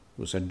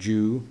 He was a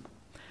Jew,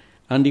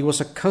 and he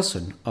was a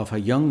cousin of a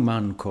young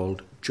man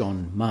called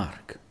John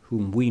Mark,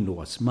 whom we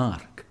know as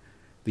Mark,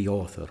 the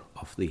author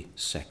of the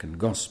second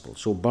gospel.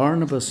 So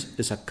Barnabas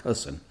is a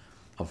cousin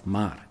of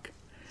Mark.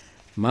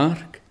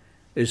 Mark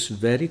is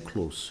very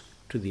close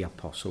to the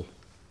apostle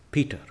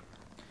Peter,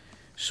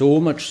 so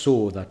much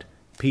so that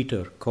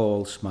Peter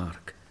calls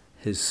Mark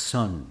his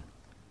son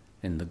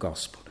in the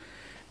gospel.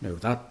 Now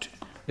that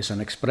is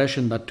an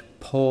expression that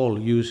Paul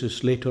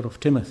uses later of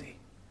Timothy.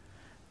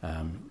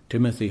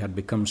 Timothy had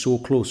become so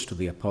close to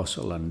the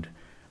apostle, and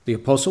the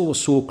apostle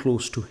was so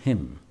close to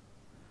him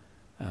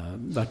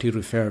that he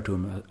referred to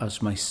him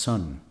as my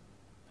son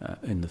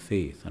in the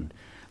faith. And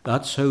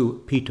that's how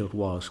Peter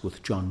was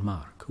with John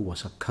Mark, who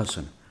was a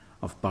cousin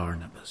of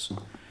Barnabas.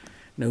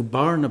 Now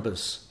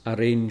Barnabas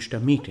arranged a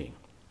meeting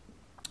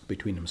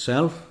between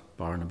himself,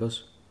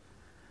 Barnabas,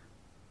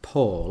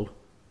 Paul,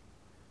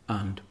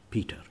 and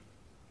Peter,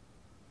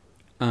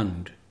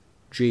 and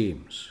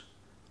James,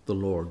 the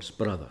Lord's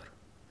brother.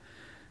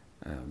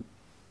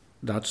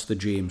 That's the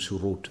James who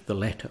wrote the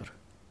letter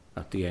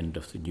at the end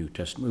of the New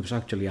Testament. He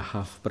was actually a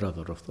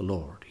half-brother of the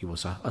Lord. He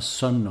was a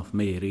son of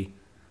Mary,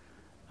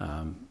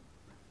 but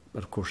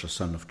of course a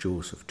son of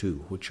Joseph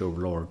too, which our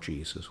Lord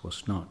Jesus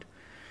was not.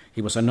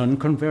 He was an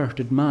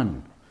unconverted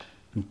man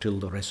until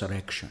the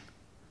resurrection.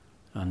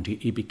 And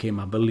he became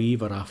a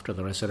believer after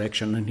the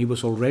resurrection, and he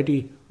was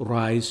already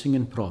rising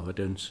in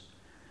prominence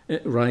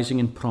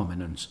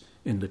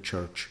in the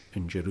church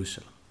in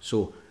Jerusalem.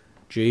 So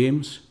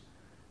James,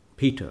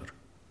 Peter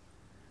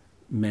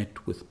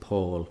met with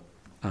Paul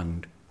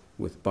and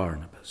with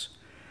Barnabas.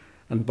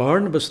 And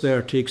Barnabas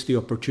there takes the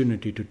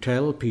opportunity to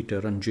tell Peter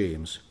and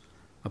James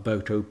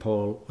about how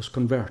Paul was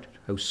converted,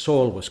 how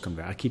Saul was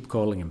converted. I keep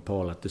calling him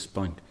Paul at this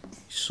point,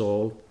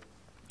 Saul.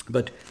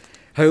 But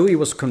how he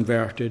was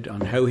converted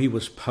and how he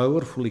was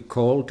powerfully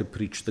called to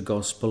preach the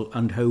gospel,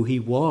 and how he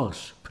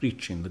was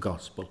preaching the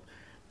gospel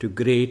to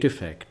great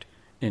effect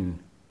in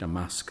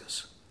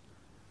Damascus.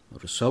 The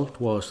result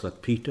was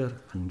that Peter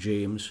and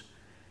James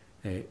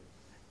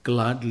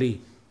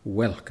gladly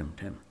welcomed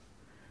him,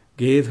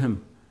 gave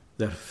him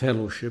their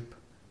fellowship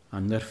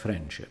and their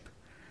friendship.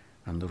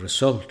 And the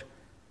result,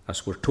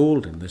 as we're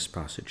told in this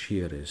passage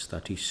here, is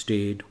that he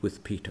stayed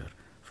with Peter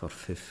for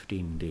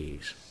 15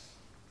 days.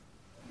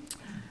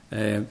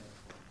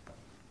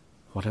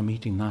 What a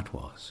meeting that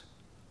was.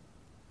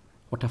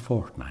 What a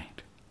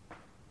fortnight.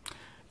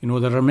 You know,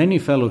 there are many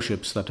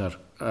fellowships that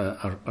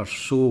are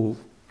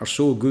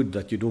so good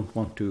that you don't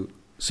want to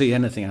say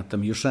anything at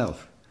them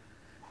yourself.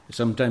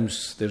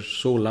 Sometimes they're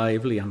so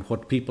lively, and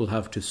what people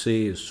have to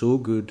say is so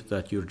good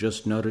that you're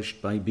just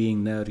nourished by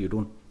being there. You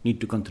don't need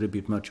to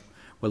contribute much.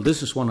 Well,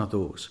 this is one of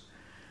those.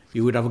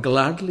 You would have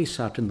gladly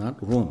sat in that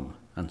room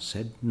and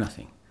said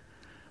nothing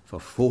for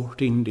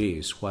 14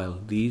 days while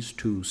these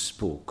two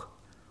spoke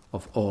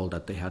of all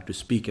that they had to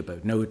speak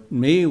about. Now, it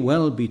may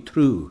well be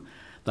true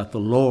that the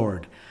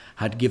Lord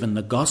had given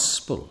the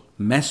gospel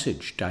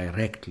message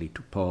directly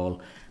to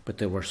Paul, but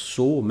there were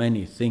so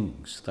many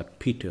things that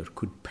Peter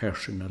could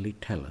personally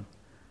tell him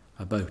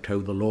about how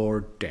the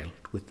Lord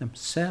dealt with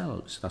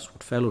themselves. That's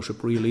what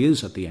fellowship really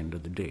is at the end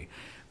of the day.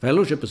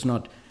 Fellowship is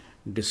not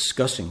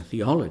discussing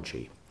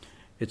theology.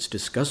 It's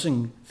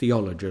discussing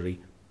theology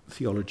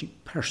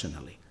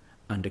personally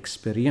and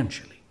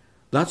experientially.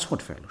 That's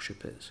what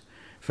fellowship is.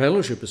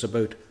 Fellowship is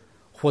about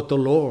what the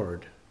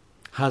Lord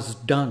has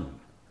done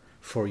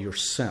for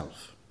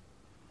yourself.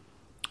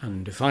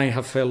 And if I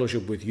have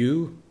fellowship with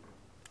you,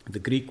 the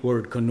Greek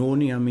word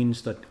koinonia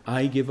means that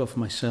I give of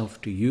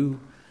myself to you,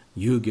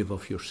 you give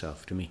of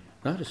yourself to me.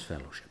 That is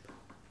fellowship.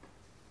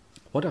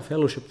 What a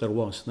fellowship there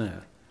was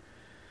there.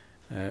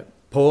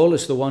 Paul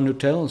is the one who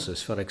tells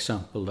us, for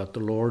example, that the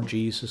Lord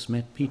Jesus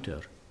met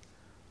Peter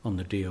on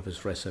the day of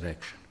his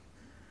resurrection.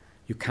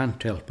 You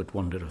can't help but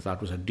wonder if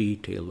that was a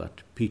detail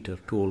that Peter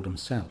told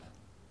himself,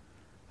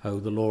 how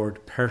the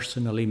Lord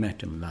personally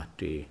met him that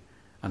day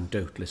and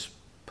doubtless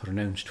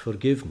pronounced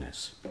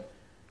forgiveness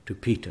to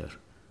Peter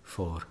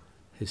for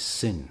his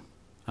sin.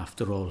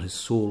 After all, his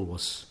soul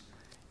was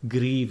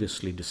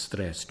grievously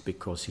distressed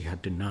because he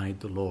had denied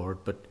the Lord,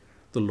 but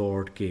the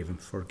Lord gave him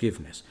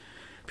forgiveness.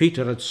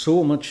 Peter had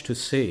so much to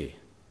say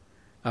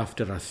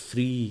after a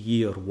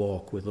 3-year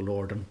walk with the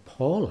Lord, and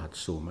Paul had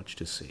so much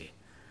to say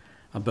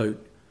about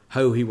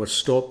how he was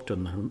stopped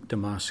on the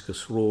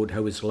Damascus road,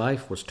 how his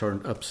life was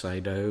turned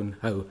upside down,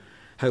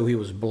 how he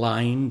was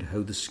blind,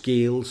 how the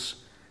scales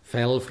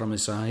fell from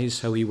his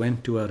eyes, how he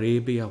went to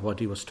Arabia, what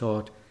he was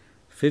taught.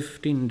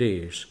 15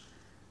 days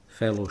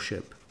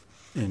fellowship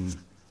in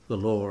the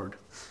Lord.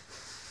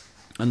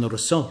 And the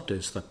result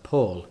is that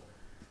Paul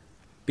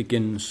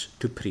begins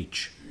to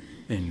preach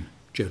in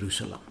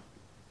Jerusalem.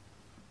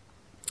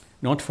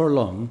 Not for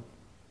long,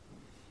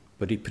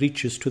 but he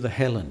preaches to the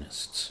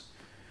Hellenists.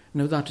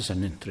 Now that is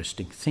an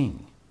interesting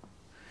thing.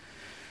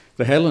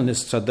 The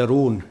Hellenists had their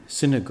own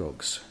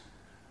synagogues.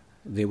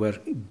 They were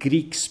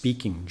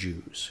Greek-speaking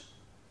Jews.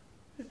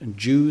 And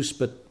Jews,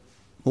 but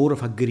more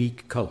of a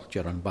Greek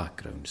culture and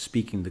background,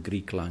 speaking the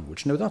Greek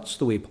language. Now that's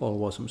the way Paul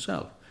was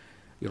himself.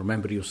 You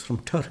remember he was from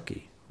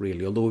Turkey,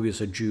 really. Although he was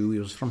a Jew, he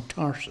was from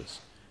Tarsus,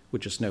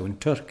 which is now in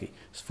Turkey.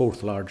 It's the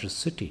 4th largest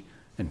city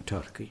in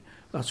Turkey.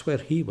 That's where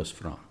he was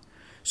from.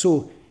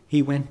 So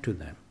he went to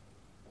them.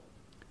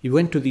 He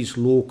went to these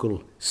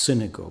local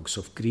synagogues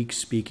of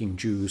Greek-speaking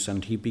Jews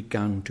and he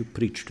began to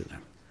preach to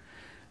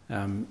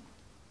them.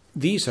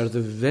 These are the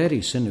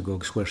very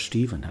synagogues where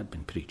Stephen had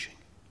been preaching.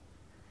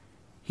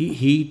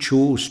 He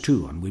chose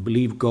to, and we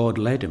believe God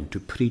led him to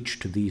preach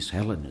to these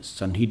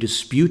Hellenists, and he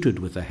disputed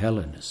with the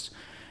Hellenists.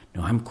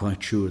 Now, I'm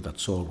quite sure that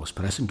Saul was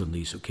present on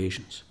these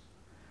occasions.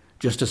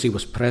 Just as he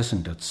was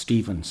present at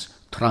Stephen's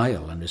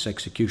trial and his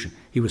execution,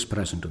 he was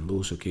present on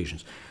those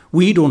occasions.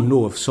 We don't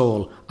know if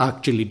Saul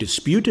actually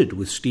disputed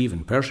with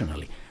Stephen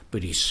personally,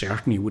 but he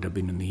certainly would have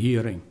been in the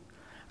hearing,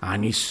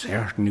 and he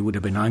certainly would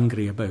have been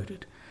angry about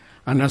it.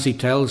 And as he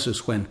tells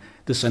us, when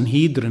the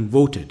Sanhedrin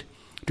voted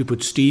to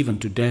put Stephen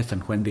to death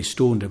and when they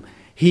stoned him,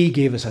 he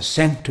gave his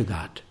assent to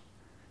that.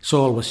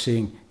 Saul was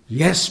saying,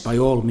 yes, by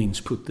all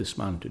means put this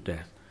man to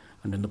death.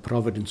 And in the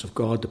providence of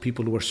God, the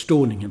people who were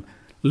stoning him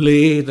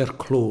lay their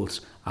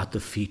clothes at the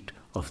feet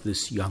of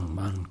this young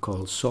man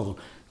called Saul.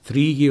 3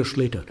 years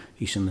later,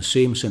 he's in the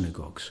same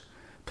synagogues,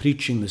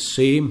 preaching the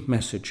same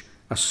message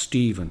as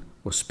Stephen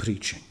was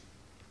preaching.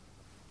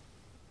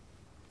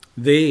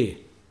 They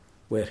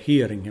were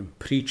hearing him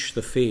preach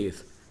the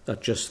faith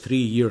that just 3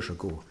 years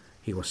ago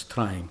he was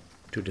trying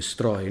to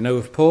destroy. Now,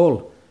 if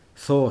Paul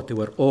thought they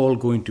were all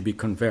going to be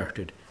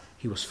converted,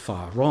 he was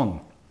far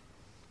wrong.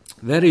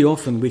 Very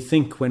often we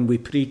think when we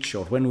preach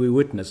or when we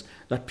witness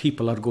that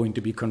people are going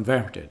to be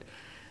converted.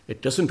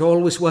 It doesn't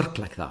always work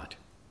like that.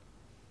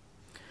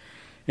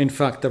 In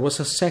fact, there was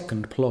a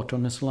second plot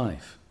on his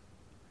life.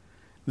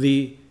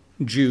 The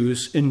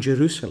Jews in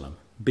Jerusalem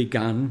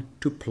began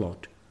to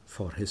plot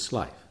for his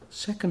life.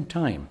 Second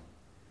time,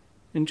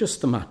 in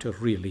just the matter,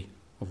 really,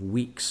 of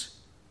weeks.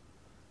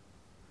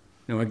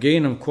 Now,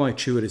 again, I'm quite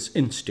sure his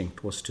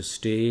instinct was to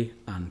stay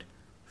and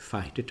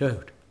fight it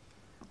out.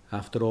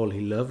 After all,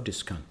 he loved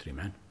his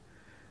countrymen.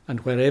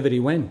 And wherever he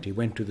went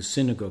to the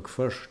synagogue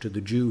first, to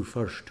the Jew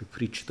first, to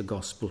preach the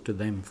gospel to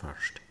them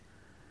first.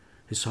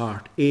 His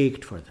heart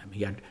ached for them.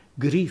 He had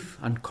grief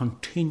and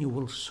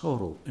continual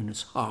sorrow in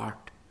his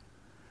heart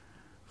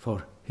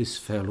for his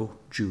fellow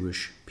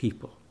Jewish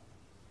people.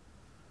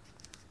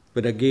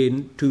 But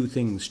again, 2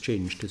 things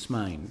changed his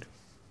mind.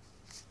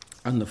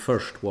 And the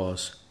first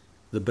was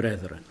the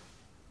brethren.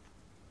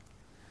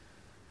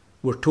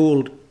 We're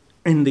told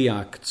in the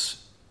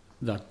Acts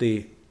that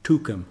they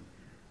took him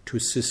to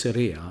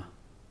Caesarea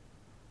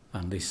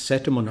and they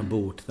set him on a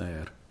boat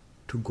there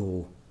to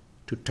go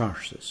to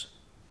Tarsus,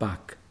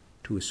 back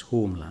to his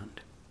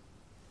homeland.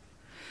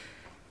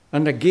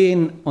 And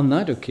again, on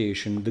that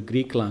occasion, the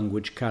Greek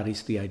language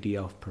carries the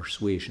idea of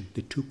persuasion.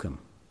 They took him.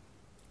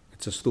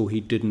 It's as though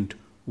he didn't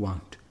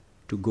want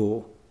to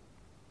go.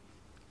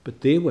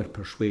 But they were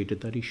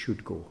persuaded that he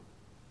should go.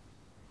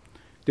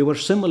 They were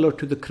similar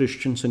to the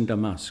Christians in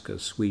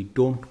Damascus. We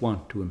don't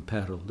want to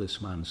imperil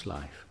this man's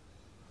life.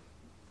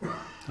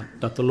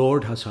 That the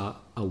Lord has a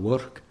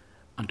work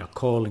and a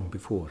calling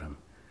before him.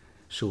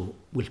 So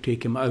we'll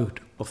take him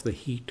out of the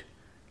heat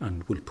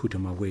and we'll put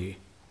him away.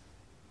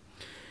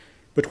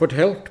 But what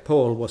helped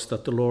Paul was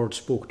that the Lord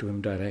spoke to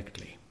him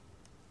directly.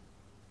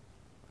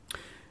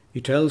 He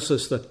tells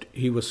us that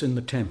he was in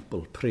the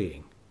temple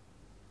praying.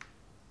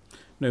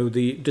 Now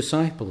the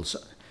disciples,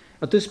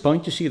 at this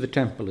point you see the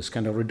temple is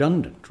kind of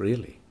redundant,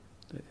 really.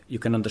 You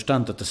can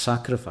understand that the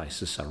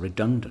sacrifices are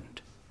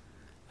redundant.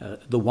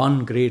 The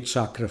one great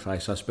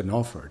sacrifice has been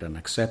offered and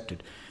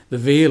accepted. The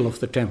veil of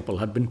the temple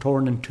had been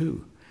torn in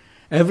two.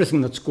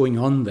 Everything that's going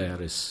on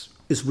there is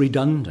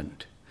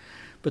redundant.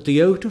 But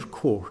the outer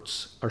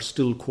courts are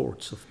still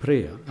courts of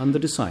prayer, and the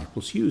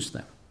disciples use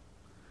them.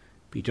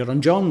 Peter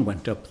and John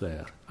went up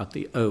there at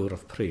the hour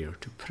of prayer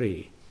to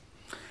pray.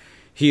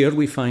 Here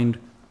we find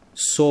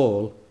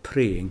Saul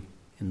praying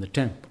in the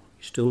temple.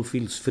 He still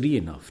feels free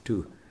enough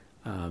to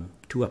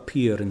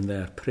appear in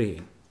there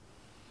praying.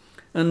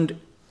 And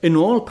in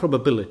all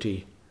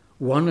probability,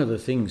 one of the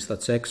things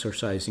that's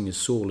exercising his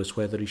soul is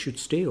whether he should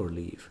stay or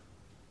leave.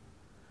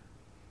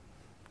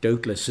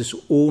 Doubtless his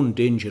own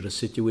dangerous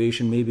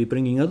situation may be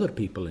bringing other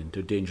people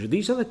into danger.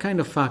 These are the kind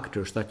of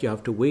factors that you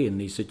have to weigh in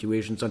these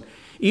situations. And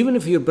even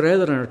if your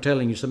brethren are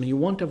telling you something, you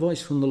want a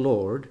voice from the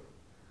Lord,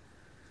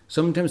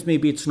 sometimes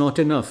maybe it's not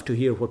enough to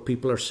hear what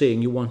people are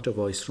saying. You want a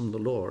voice from the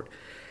Lord.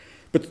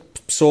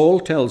 But Saul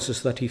tells us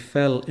that he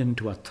fell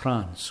into a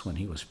trance when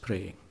he was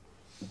praying.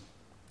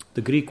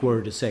 The Greek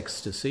word is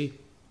ecstasy,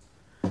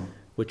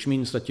 which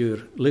means that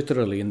you're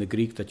literally in the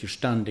Greek that you're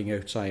standing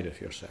outside of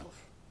yourself.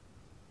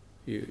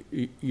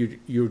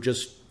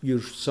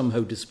 You're somehow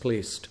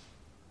displaced.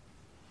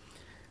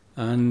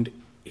 And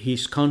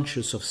he's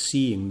conscious of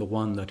seeing the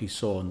one that he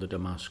saw on the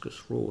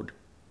Damascus road.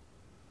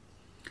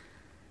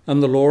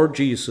 And the Lord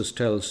Jesus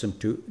tells him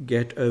to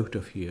get out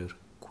of here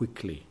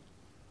quickly,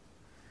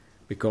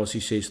 because he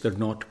says they're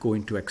not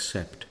going to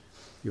accept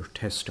your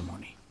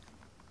testimony.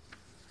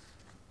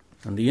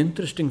 And the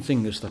interesting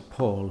thing is that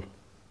Paul,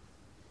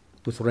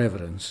 with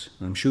reverence,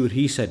 and I'm sure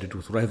he said it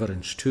with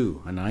reverence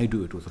too, and I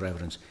do it with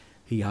reverence,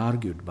 he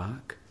argued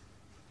back.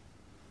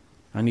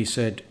 And he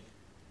said,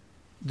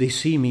 they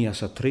see me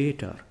as a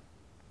traitor.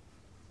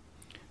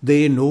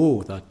 They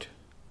know that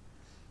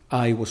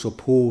I was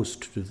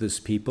opposed to this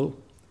people.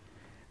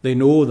 They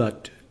know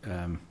that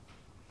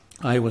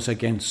I was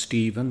against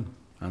Stephen,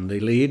 and they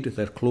laid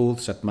their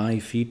clothes at my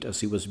feet as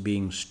he was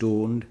being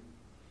stoned.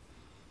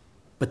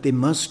 But they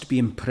must be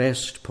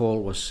impressed,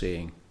 Paul was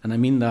saying, and I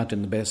mean that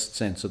in the best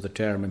sense of the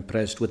term,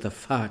 impressed with the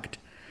fact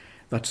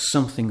that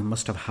something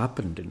must have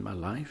happened in my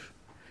life.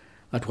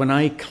 That when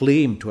I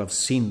claim to have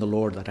seen the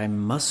Lord, that I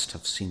must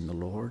have seen the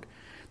Lord.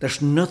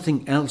 There's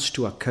nothing else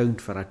to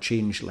account for a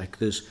change like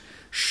this.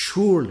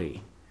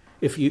 Surely,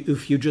 if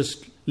you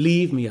just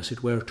leave me, as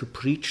it were, to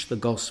preach the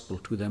gospel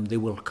to them, they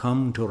will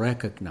come to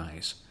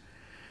recognize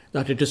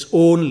that it is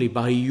only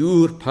by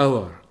your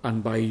power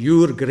and by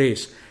your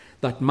grace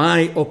that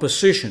my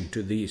opposition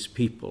to these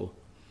people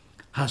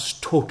has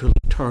totally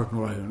turned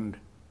round.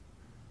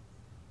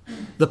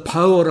 The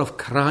power of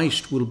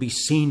Christ will be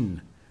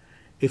seen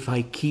if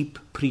I keep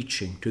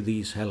preaching to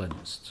these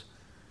Hellenists.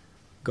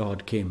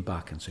 God came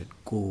back and said,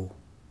 go,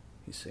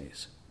 he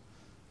says,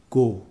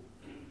 go,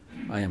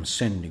 I am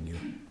sending you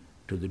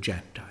to the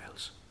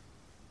Gentiles.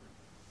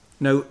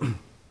 Now,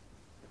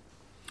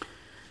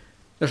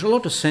 there's a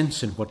lot of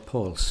sense in what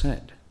Paul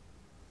said.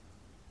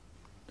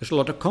 There's a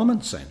lot of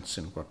common sense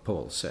in what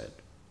Paul said.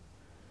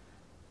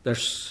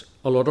 There's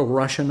a lot of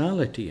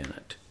rationality in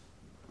it.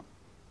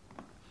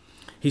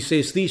 He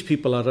says these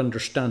people are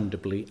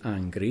understandably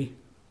angry.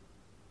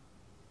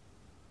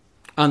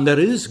 And there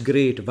is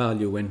great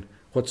value in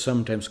what's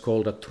sometimes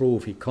called a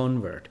trophy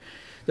convert.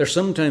 There's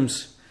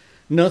sometimes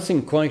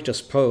nothing quite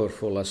as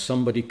powerful as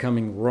somebody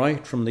coming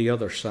right from the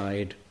other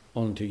side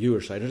onto your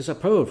side. It is a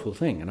powerful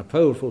thing and a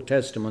powerful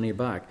testimony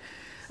back.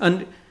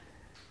 And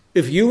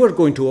if you were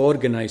going to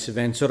organize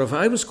events, or if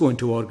I was going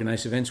to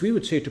organize events, we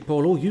would say to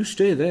Paul, oh, you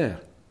stay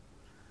there.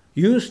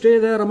 You stay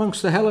there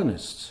amongst the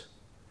Hellenists.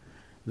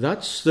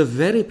 That's the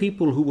very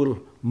people who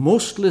will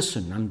most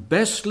listen and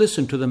best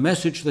listen to the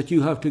message that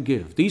you have to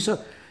give. These are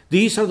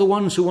the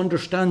ones who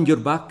understand your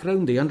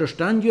background. They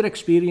understand your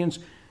experience.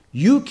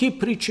 You keep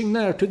preaching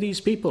there to these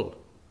people.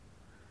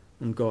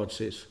 And God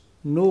says,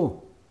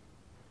 no.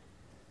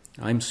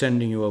 I'm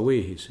sending you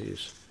away, he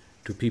says,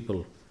 to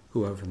people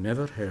who have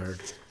never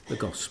heard the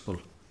gospel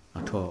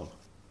at all.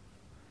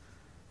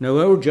 Now,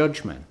 our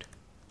judgment,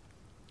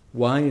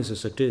 wise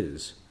as it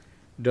is,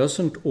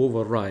 doesn't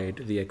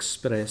override the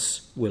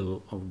express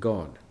will of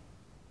God.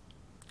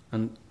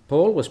 And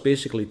Paul was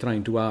basically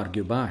trying to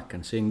argue back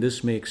and saying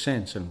this makes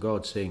sense, and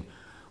God saying,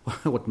 well,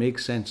 what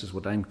makes sense is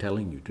what I'm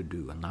telling you to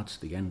do, and that's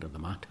the end of the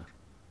matter.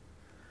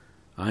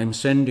 I'm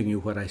sending you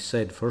where I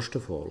said, first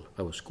of all,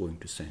 I was going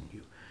to send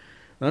you.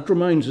 That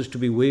reminds us to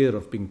beware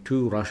of being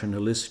too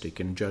rationalistic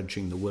in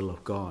judging the will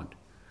of God,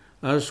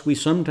 as we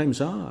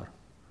sometimes are.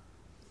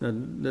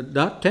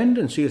 That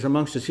tendency is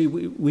amongst us. See,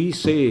 we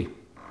say,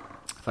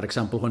 for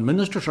example, when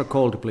ministers are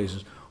called to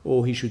places,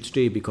 oh, he should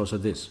stay because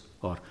of this,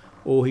 or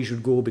oh, he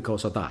should go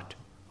because of that,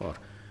 or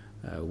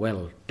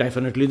well,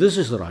 definitely this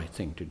is the right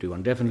thing to do,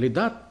 and definitely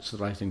that's the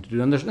right thing to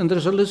do, and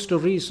there's a list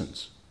of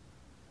reasons.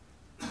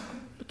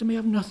 But they may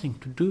have nothing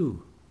to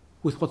do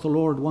with what the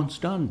Lord wants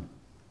done.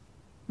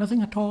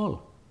 Nothing at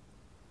all.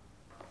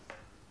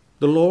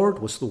 The Lord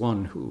was the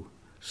one who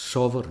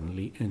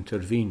sovereignly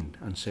intervened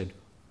and said,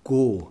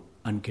 go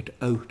and get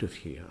out of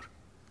here,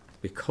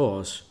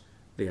 because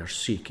they are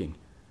seeking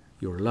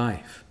your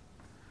life.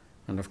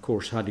 And of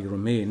course, had he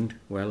remained,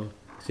 well,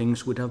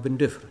 things would have been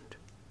different.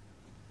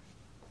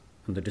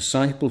 And the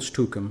disciples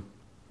took him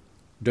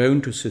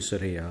down to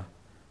Caesarea,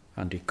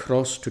 and he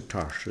crossed to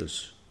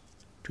Tarshish,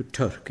 to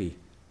Turkey,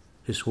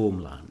 his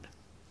homeland.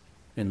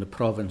 in the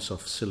province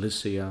of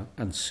Cilicia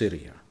and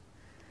Syria,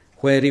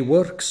 where he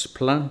works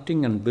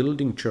planting and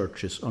building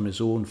churches on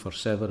his own for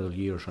several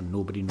years, and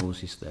nobody knows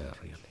he's there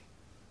really.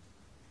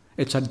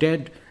 It's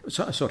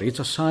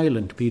a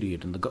silent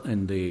period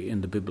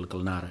in the biblical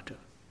narrative.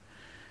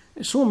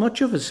 So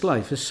much of his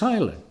life is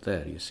silent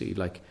there, you see.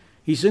 Like,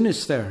 he's in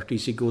his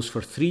 30s, he goes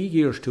for 3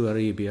 years to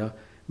Arabia,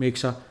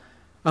 makes a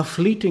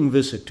fleeting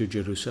visit to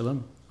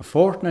Jerusalem, a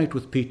fortnight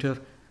with Peter,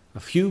 a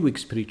few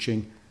weeks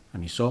preaching,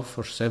 and he's off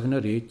for 7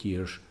 or 8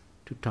 years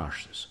to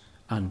Tarsus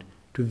and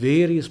to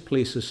various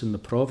places in the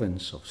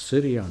province of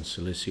Syria and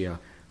Cilicia,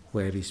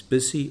 where he's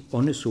busy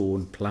on his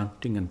own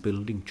planting and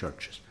building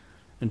churches,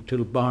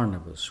 until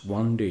Barnabas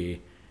one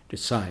day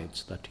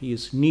decides that he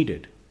is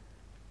needed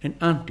in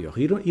Antioch.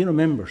 He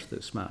remembers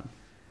this man,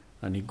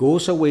 and he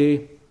goes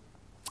away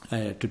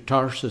to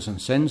Tarsus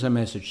and sends a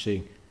message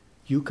saying,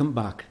 "You come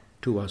back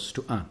to us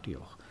to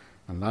Antioch."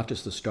 And that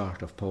is the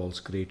start of Paul's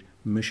great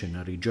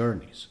missionary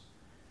journeys.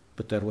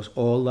 But there was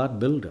all that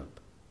build-up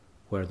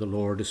where the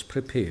Lord is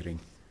preparing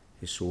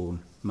his own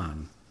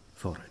man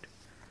for it.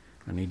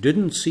 And he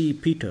didn't see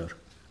Peter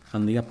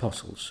and the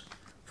apostles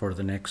for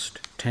the next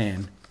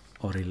 10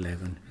 or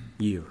 11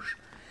 years.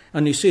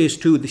 And he says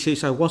too,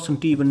 I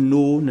wasn't even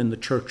known in the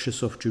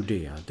churches of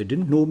Judea. They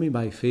didn't know me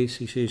by face.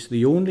 He says,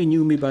 they only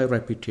knew me by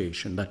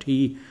reputation, that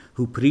he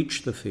who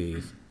preached the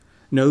faith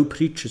now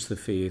preaches the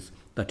faith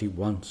that he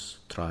once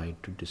tried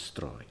to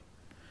destroy.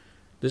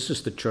 This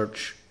is the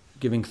church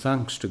giving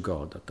thanks to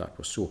God that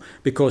was so,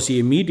 because he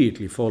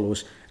immediately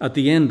follows at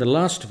the end, the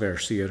last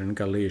verse here in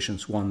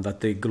Galatians 1, that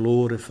they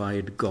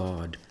glorified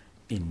God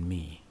in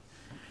me.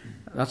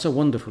 That's a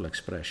wonderful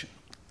expression.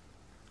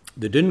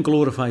 They didn't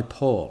glorify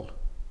Paul.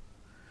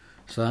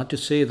 So I had to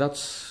say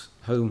that's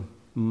how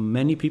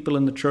many people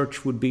in the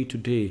church would be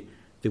today.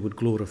 They would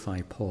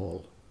glorify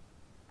Paul.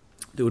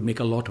 They would make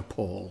a lot of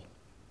Paul.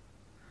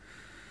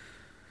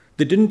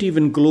 They didn't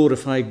even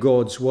glorify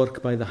God's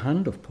work by the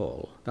hand of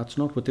Paul. That's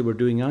not what they were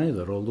doing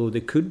either, although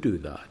they could do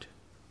that.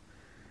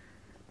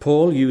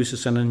 Paul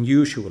uses an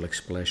unusual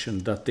expression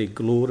that they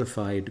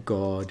glorified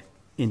God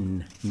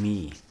in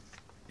me.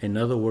 In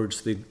other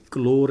words, they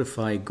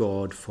glorify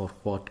God for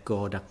what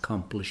God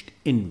accomplished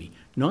in me.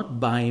 Not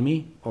by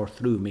me or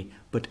through me,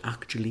 but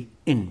actually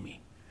in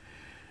me.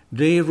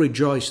 They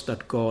rejoiced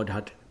that God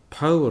had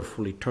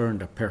powerfully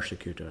turned a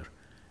persecutor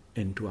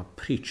into a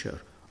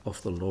preacher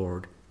of the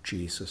Lord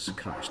Jesus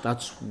Christ.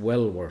 That's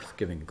well worth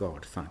giving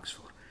God thanks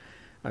for.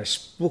 I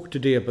spoke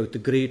today about the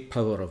great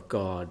power of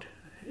God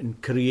in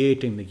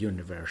creating the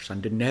universe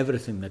and in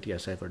everything that he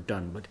has ever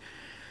done. But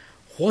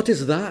what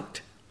is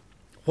that?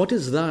 What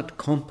is that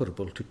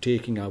comparable to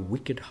taking a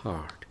wicked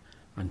heart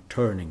and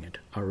turning it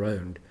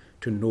around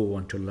to know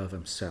and to love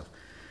himself?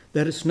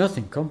 There is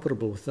nothing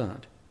comparable with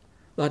that.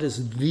 That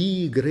is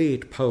the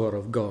great power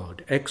of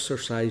God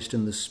exercised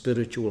in the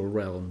spiritual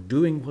realm,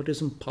 doing what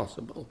is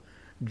impossible,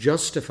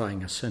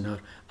 justifying a sinner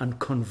and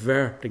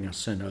converting a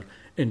sinner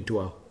into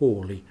a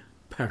holy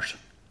person.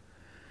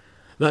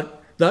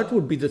 That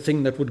would be the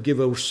thing that would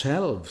give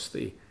ourselves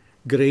the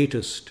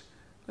greatest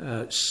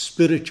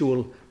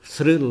spiritual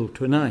thrill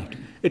tonight.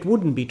 It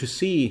wouldn't be to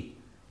see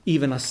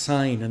even a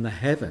sign in the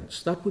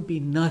heavens. That would be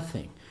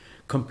nothing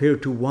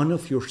compared to one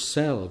of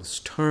yourselves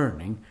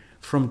turning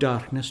from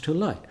darkness to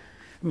light.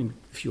 I mean,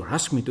 if you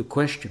ask me to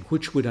question,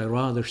 which would I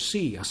rather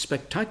see, a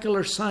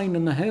spectacular sign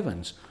in the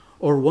heavens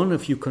or one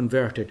of you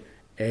converted?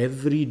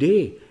 Every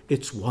day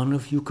it's one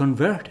of you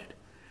converted.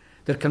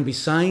 There can be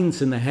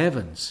signs in the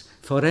heavens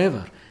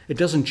forever. It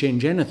doesn't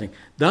change anything.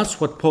 That's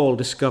what Paul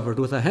discovered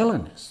with the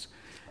Hellenists.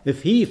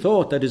 If he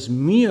thought that his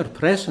mere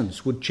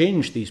presence would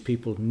change these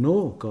people,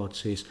 no, God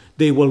says,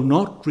 they will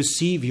not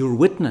receive your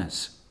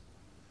witness.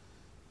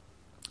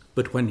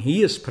 But when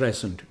he is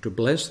present to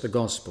bless the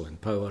gospel in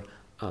power,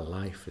 a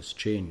life is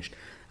changed.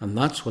 And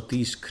that's what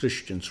these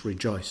Christians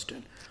rejoiced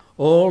in.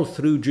 All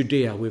through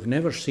Judea, we've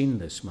never seen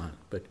this man,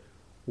 but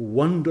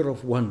wonder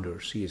of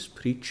wonders, he is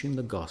preaching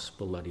the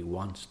gospel that he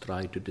once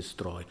tried to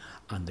destroy,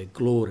 and they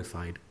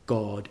glorified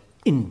God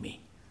in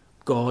me,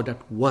 God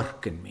at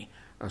work in me,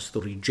 as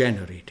the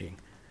regenerating,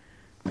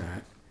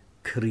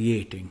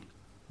 creating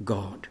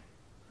God.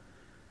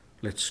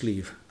 Let's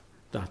leave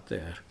that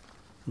there,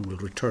 and we'll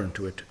return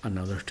to it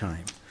another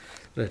time.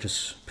 Let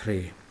us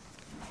pray.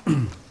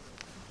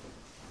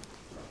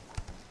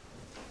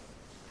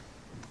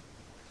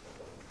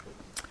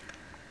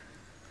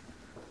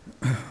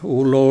 O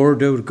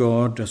Lord our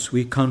God, as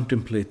we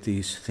contemplate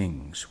these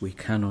things, we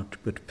cannot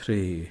but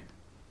pray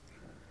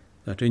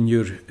that in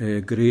your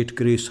great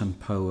grace and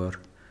power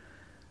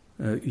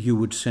you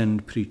would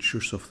send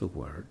preachers of the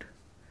word,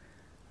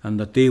 and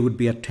that they would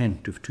be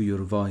attentive to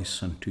your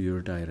voice and to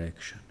your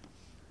direction,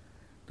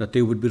 that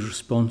they would be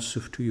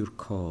responsive to your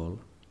call,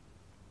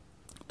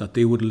 that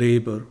they would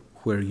labor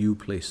where you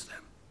place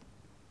them.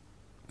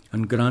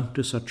 And grant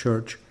us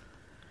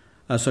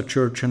as a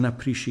church an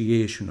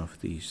appreciation of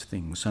these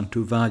things, and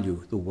to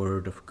value the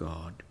word of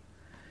God,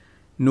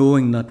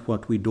 knowing that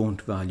what we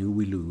don't value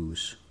we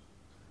lose.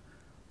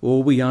 Oh,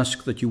 we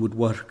ask that you would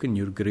work in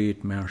your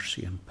great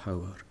mercy and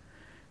power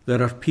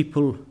There are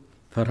people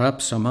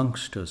perhaps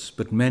amongst us,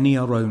 but many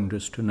around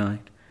us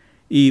tonight,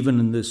 even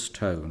in this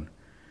town,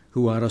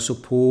 who are as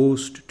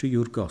opposed to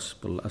your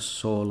gospel as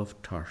Saul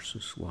of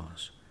Tarsus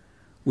was.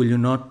 Will you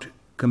not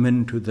come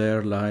into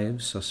their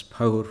lives as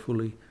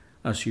powerfully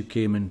as you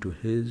came into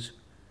his?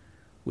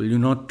 Will you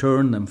not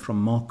turn them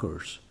from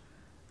mockers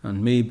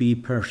and maybe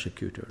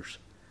persecutors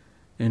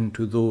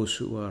into those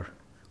who are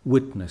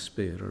witness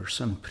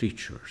bearers and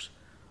preachers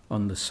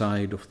on the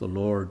side of the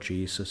Lord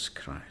Jesus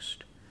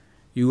Christ?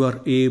 You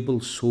are able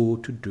so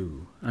to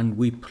do, and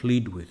we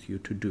plead with you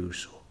to do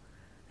so.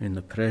 In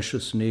the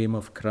precious name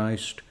of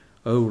Christ,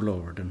 our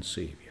Lord and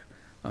Saviour.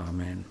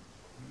 Amen.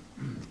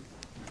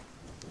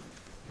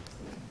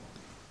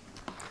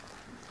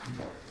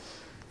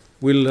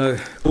 We'll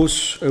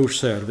close our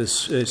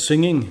service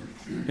singing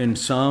in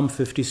Psalm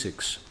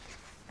 56.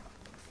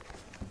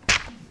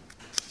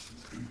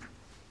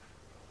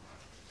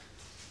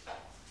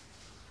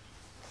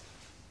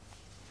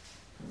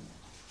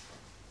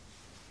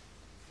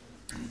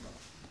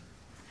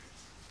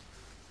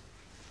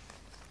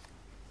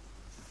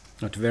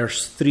 At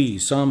verse 3,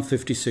 Psalm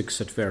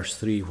 56 at verse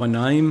 3, when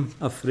I'm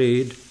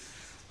afraid,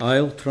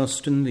 I'll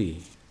trust in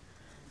thee.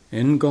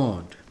 In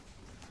God,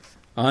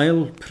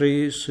 I'll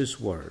praise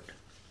his word.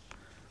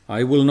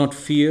 I will not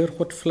fear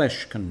what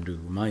flesh can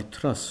do. My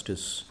trust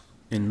is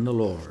in the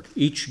Lord.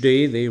 Each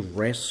day they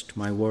wrest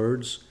my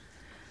words.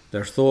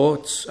 Their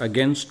thoughts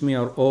against me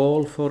are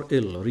all for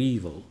ill or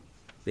evil.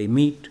 They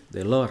meet,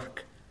 they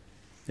lurk.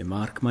 They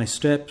mark my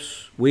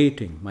steps,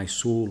 waiting my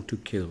soul to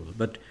kill.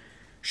 But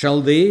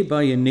shall they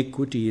by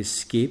iniquity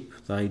escape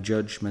thy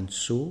judgment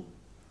so?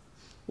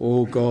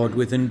 O God,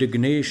 with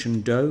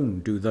indignation down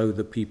do thou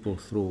the people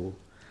throw.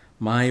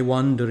 My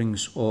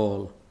wanderings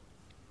all,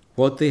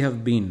 what they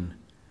have been,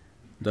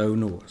 thou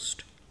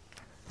knowest.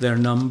 Their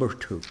number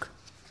took.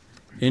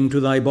 Into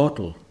thy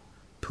bottle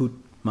put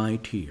my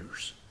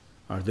tears.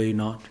 Are they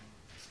not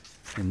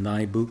in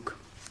thy book?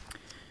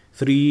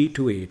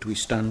 3-8 we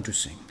stand to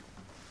sing.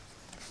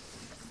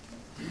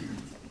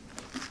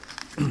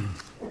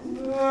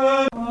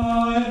 I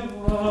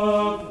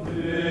love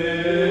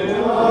thee,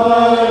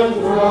 I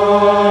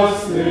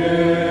trust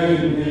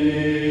in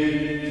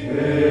thee,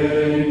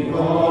 in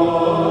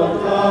God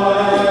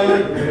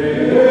I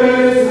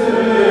praise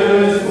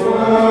his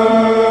word.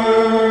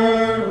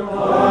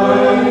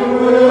 I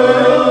will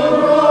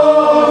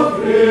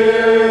not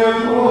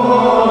fear what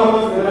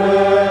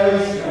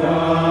flesh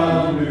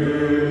can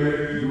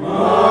do.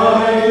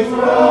 My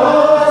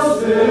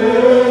trust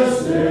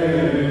is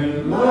in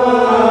the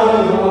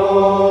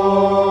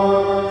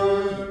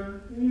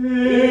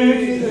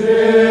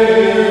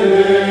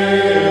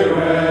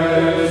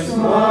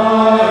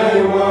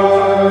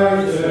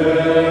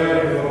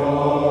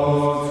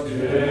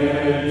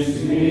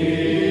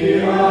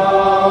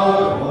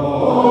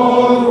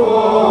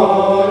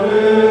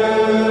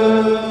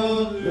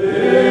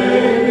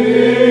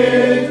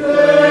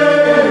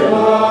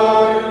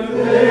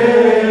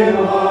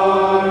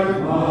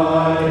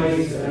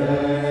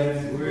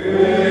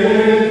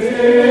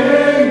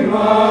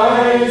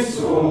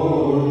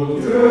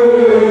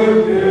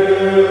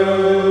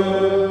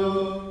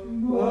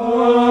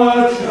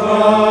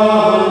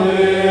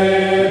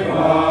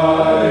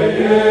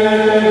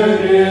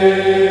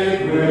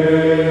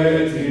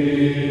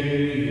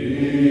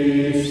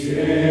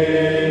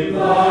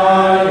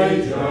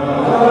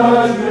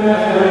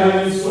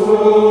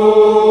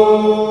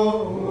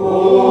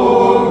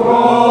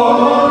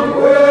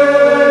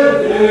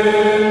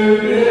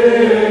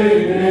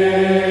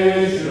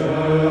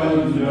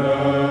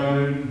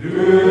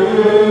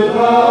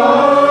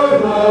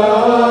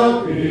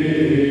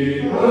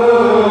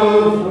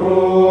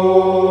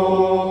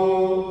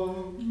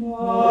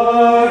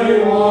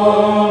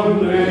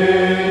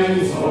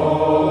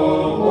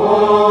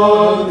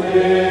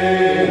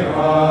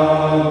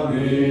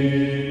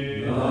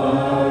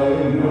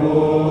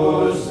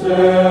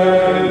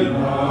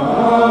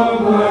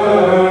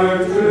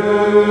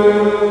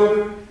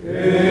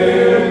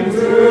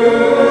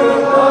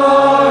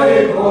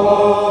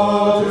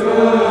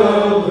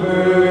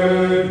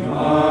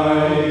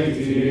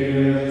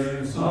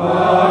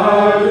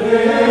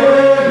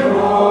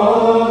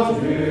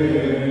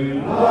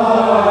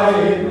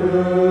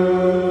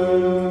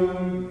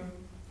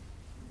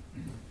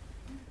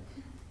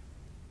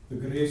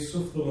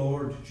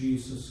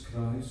Jesus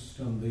Christ,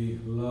 and the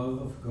love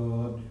of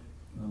God,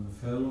 and the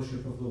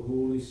fellowship of the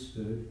Holy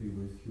Spirit be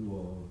with you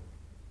all.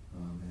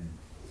 Amen.